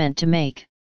flippant comment to make.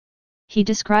 He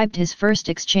described his first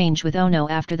exchange with Ono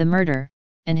after the murder,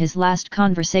 and his last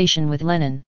conversation with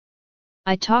Lennon.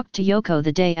 "I talked to Yoko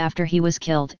the day after he was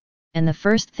killed, and the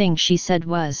first thing she said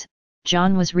was,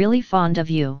 'John was really fond of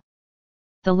you.'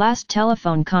 The last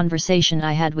telephone conversation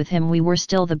I had with him, we were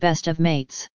still the best of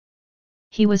mates.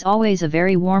 He was always a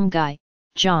very warm guy,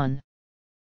 John.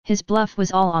 His bluff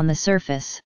was all on the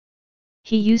surface."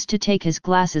 He used to take his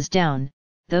glasses down,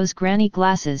 those granny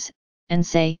glasses, and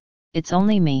say, "It's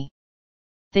only me."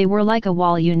 They were like a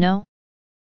wall, you know?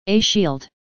 A shield.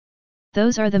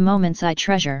 Those are the moments I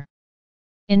treasure.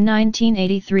 In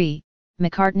 1983,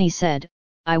 McCartney said,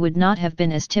 "I would not have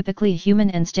been as typically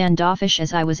human and standoffish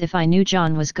as I was if I knew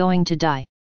John was going to die.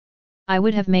 I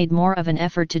would have made more of an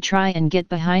effort to try and get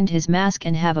behind his mask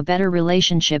and have a better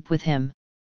relationship with him."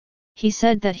 He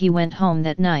said that he went home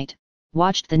that night,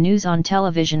 watched the news on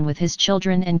television with his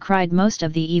children and cried most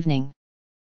of the evening.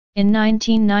 In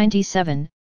 1997,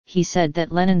 he said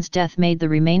that Lennon's death made the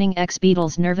remaining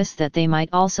ex-Beatles nervous that they might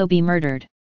also be murdered.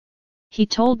 He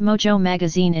told Mojo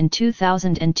magazine in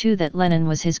 2002 that Lennon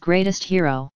was his greatest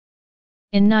hero.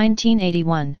 In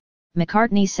 1981,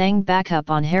 McCartney sang backup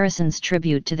on Harrison's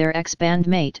tribute to their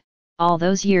ex-bandmate, All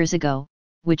Those Years Ago,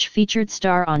 which featured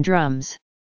Starr on drums.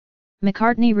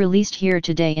 McCartney released Here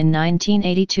Today in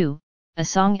 1982, a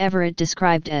song Everett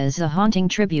described as a haunting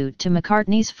tribute to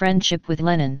McCartney's friendship with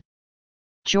Lennon.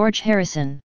 George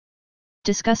Harrison.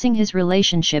 Discussing his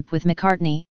relationship with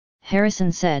McCartney,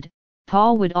 Harrison said,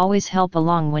 "Paul would always help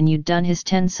along when you'd done his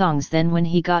 10 songs, then when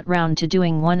he got round to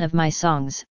doing one of my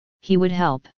songs, he would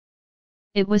help.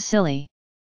 It was silly.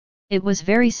 It was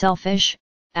very selfish,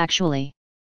 actually.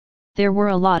 There were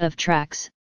a lot of tracks,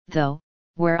 though,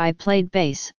 where I played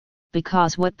bass,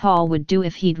 because what Paul would do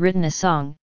if he'd written a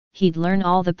song, he'd learn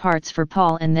all the parts for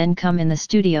Paul and then come in the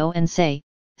studio and say,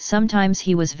 sometimes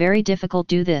he was very difficult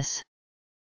do this.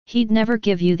 He'd never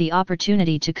give you the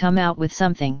opportunity to come out with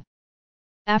something."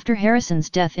 After Harrison's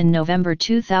death in November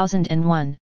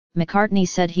 2001, McCartney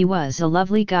said he was a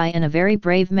lovely guy and a very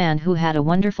brave man who had a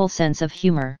wonderful sense of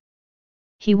humor.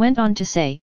 He went on to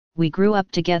say, "We grew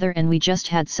up together and we just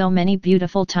had so many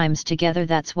beautiful times together,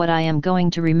 that's what I am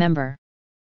going to remember.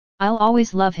 I'll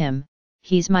always love him,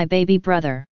 he's my baby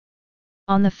brother."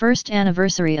 On the first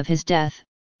anniversary of his death,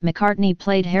 McCartney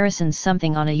played Harrison's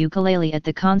Something on a ukulele at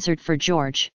the concert for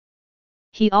George.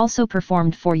 He also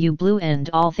performed For You Blue and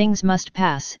All Things Must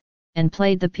Pass, and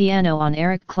played the piano on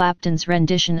Eric Clapton's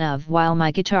rendition of While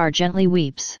My Guitar Gently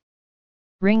Weeps.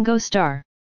 Ringo Starr.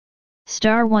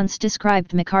 Starr once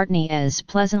described McCartney as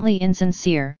pleasantly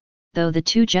insincere, though the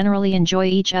two generally enjoy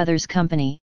each other's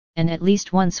company, and at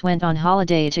least once went on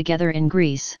holiday together in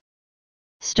Greece.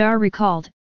 Starr recalled,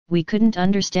 "We couldn't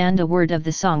understand a word of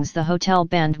the songs the hotel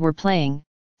band were playing,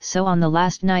 so on the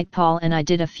last night Paul and I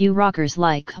did a few rockers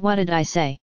like What Did I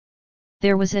Say?"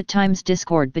 There was at times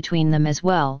discord between them as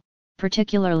well,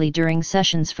 particularly during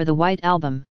sessions for the White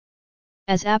Album.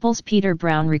 As Apple's Peter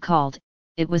Brown recalled,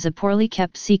 it was a poorly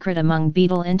kept secret among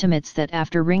Beatle intimates that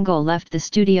after Ringo left the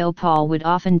studio, Paul would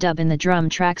often dub in the drum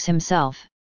tracks himself.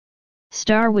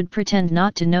 Starr would pretend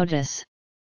not to notice.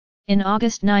 In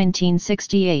August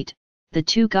 1968, the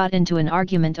two got into an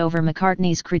argument over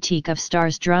McCartney's critique of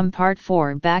Starr's drum part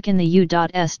 4 back in the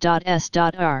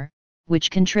U.S.S.R.,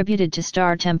 which contributed to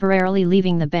Starr temporarily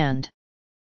leaving the band.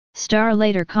 Starr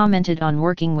later commented on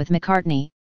working with McCartney,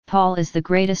 "Paul is the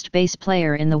greatest bass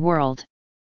player in the world.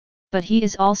 But he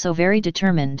is also very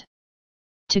determined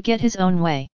to get his own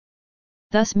way."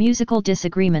 Thus musical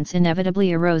disagreements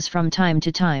inevitably arose from time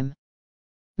to time.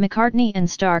 McCartney and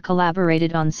Starr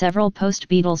collaborated on several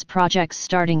post-Beatles projects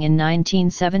starting in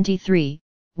 1973,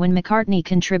 when McCartney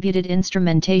contributed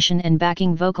instrumentation and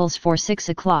backing vocals for 6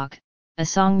 O'Clock, a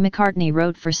song McCartney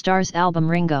wrote for Starr's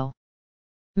album Ringo.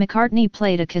 McCartney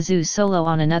played a kazoo solo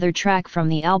on another track from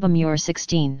the album You're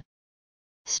 16.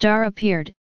 Starr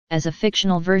appeared, as a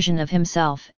fictional version of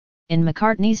himself, in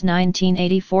McCartney's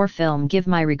 1984 film Give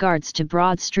My Regards to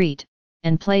Broad Street,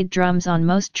 and played drums on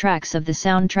most tracks of the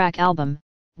soundtrack album,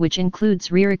 which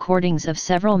includes re-recordings of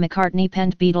several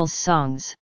McCartney-penned Beatles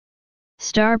songs.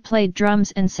 Starr played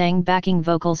drums and sang backing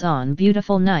vocals on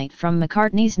Beautiful Night from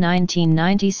McCartney's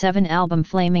 1997 album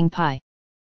Flaming Pie.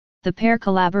 The pair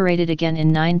collaborated again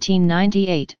in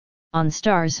 1998, on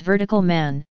Starr's Vertical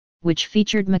Man, which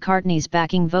featured McCartney's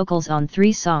backing vocals on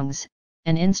 3 songs,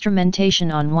 and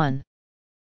instrumentation on 1.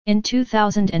 In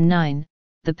 2009,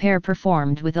 the pair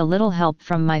performed with a little help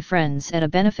from My Friends at a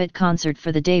benefit concert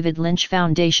for the David Lynch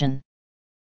Foundation.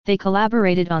 They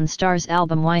collaborated on Starr's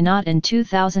album Why Not in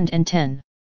 2010.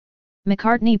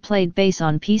 McCartney played bass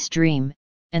on Peace Dream,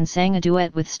 and sang a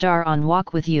duet with Starr on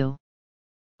Walk With You.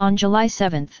 On July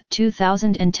 7,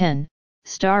 2010,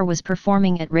 Starr was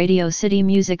performing at Radio City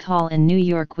Music Hall in New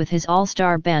York with his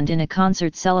all-star band in a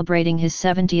concert celebrating his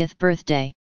 70th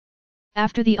birthday.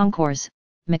 After the encores,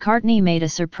 McCartney made a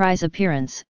surprise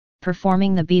appearance,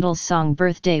 performing the Beatles song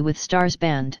Birthday with Starr's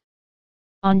band.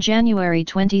 On January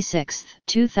 26,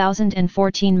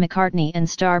 2014, McCartney and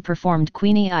Starr performed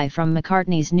Queenie I from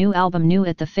McCartney's new album New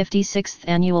at the 56th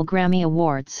Annual Grammy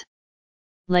Awards.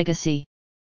 Legacy.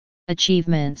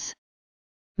 Achievements.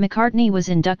 McCartney was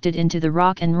inducted into the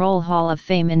Rock and Roll Hall of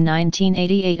Fame in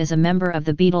 1988 as a member of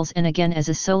the Beatles and again as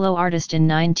a solo artist in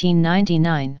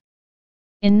 1999.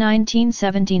 In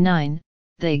 1979,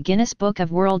 the Guinness Book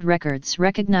of World Records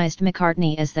recognized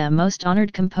McCartney as the most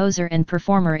honored composer and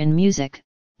performer in music,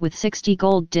 with 60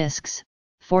 gold discs,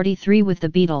 43 with the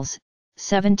Beatles,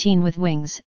 17 with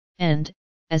Wings, and,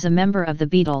 as a member of the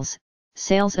Beatles,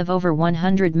 sales of over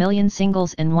 100 million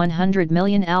singles and 100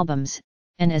 million albums,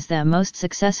 and as the most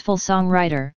successful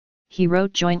songwriter, he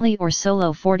wrote jointly or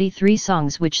solo 43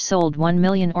 songs which sold 1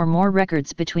 million or more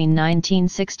records between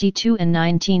 1962 and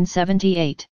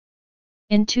 1978.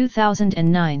 In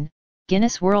 2009,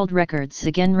 Guinness World Records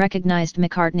again recognized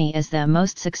McCartney as the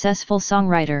most successful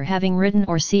songwriter, having written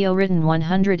or co-written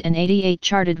 188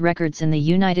 charted records in the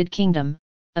United Kingdom,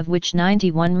 of which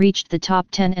 91 reached the top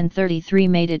 10 and 33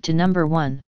 made it to number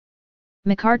 1.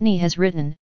 McCartney has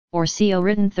written, or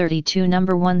co-written 32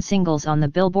 number 1 singles on the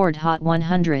Billboard Hot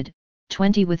 100,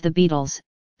 20 with the Beatles,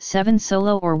 7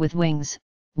 solo or with Wings,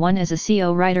 1 as a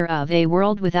co-writer of A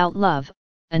World Without Love,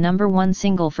 a number 1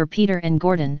 single for Peter and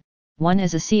Gordon, 1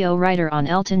 as a co-writer on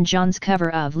Elton John's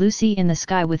cover of Lucy in the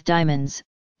Sky with Diamonds,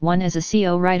 1 as a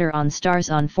co-writer on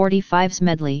Stars on 45's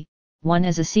Medley, 1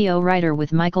 as a co-writer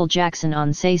with Michael Jackson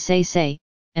on Say Say Say,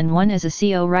 and 1 as a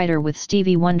co-writer with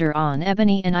Stevie Wonder on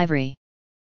Ebony and Ivory.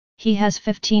 He has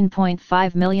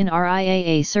 15.5 million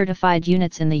RIAA certified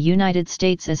units in the United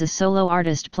States as a solo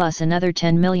artist plus another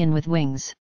 10 million with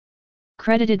Wings.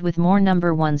 Credited with more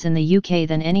number 1s in the UK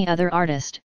than any other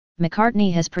artist,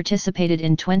 McCartney has participated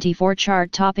in 24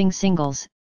 chart-topping singles,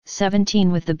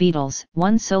 17 with the Beatles,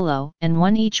 1 solo and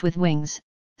 1 each with Wings,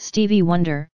 Stevie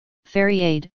Wonder, Fairy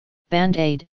Aid, Band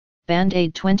Aid, Band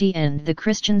Aid 20 and The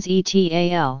Christians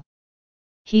et.al.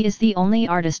 He is the only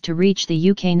artist to reach the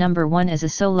UK number 1 as a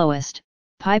soloist,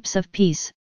 Pipes of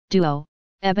Peace, Duo,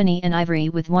 Ebony and Ivory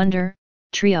with Wonder,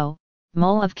 Trio,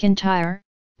 Mull of Kintyre,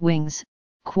 Wings,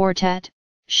 Quartet,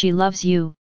 She Loves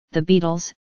You, The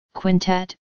Beatles,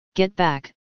 Quintet, Get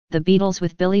Back, The Beatles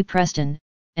with Billy Preston,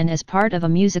 and as part of a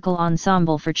musical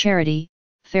ensemble for charity,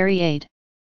 Fairy Aid.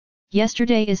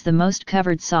 Yesterday is the most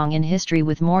covered song in history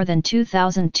with more than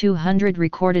 2,200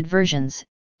 recorded versions,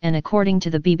 and according to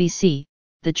the BBC,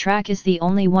 the track is the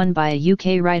only one by a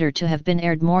UK writer to have been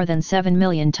aired more than 7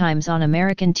 million times on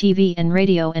American TV and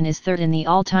radio and is third in the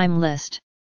all-time list.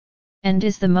 And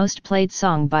is the most played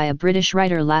song by a British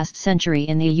writer last century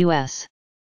in the US.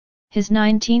 His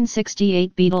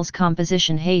 1968 Beatles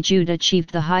composition Hey Jude achieved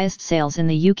the highest sales in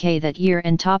the UK that year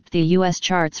and topped the US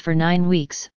charts for 9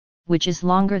 weeks, which is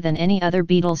longer than any other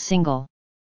Beatles single.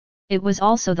 It was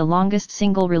also the longest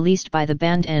single released by the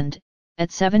band and,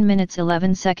 at 7 minutes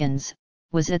 11 seconds,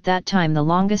 was at that time the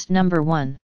longest number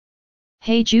 1.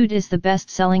 Hey Jude is the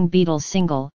best-selling Beatles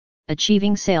single,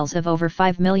 achieving sales of over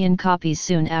 5 million copies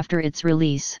soon after its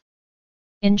release.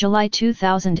 In July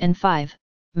 2005,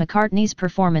 McCartney's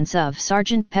performance of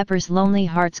Sgt. Pepper's Lonely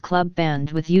Hearts Club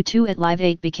Band with U2 at Live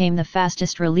 8 became the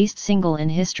fastest released single in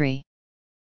history.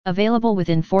 Available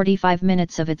within 45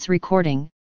 minutes of its recording,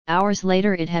 hours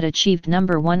later it had achieved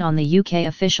number 1 on the UK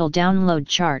official download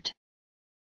chart.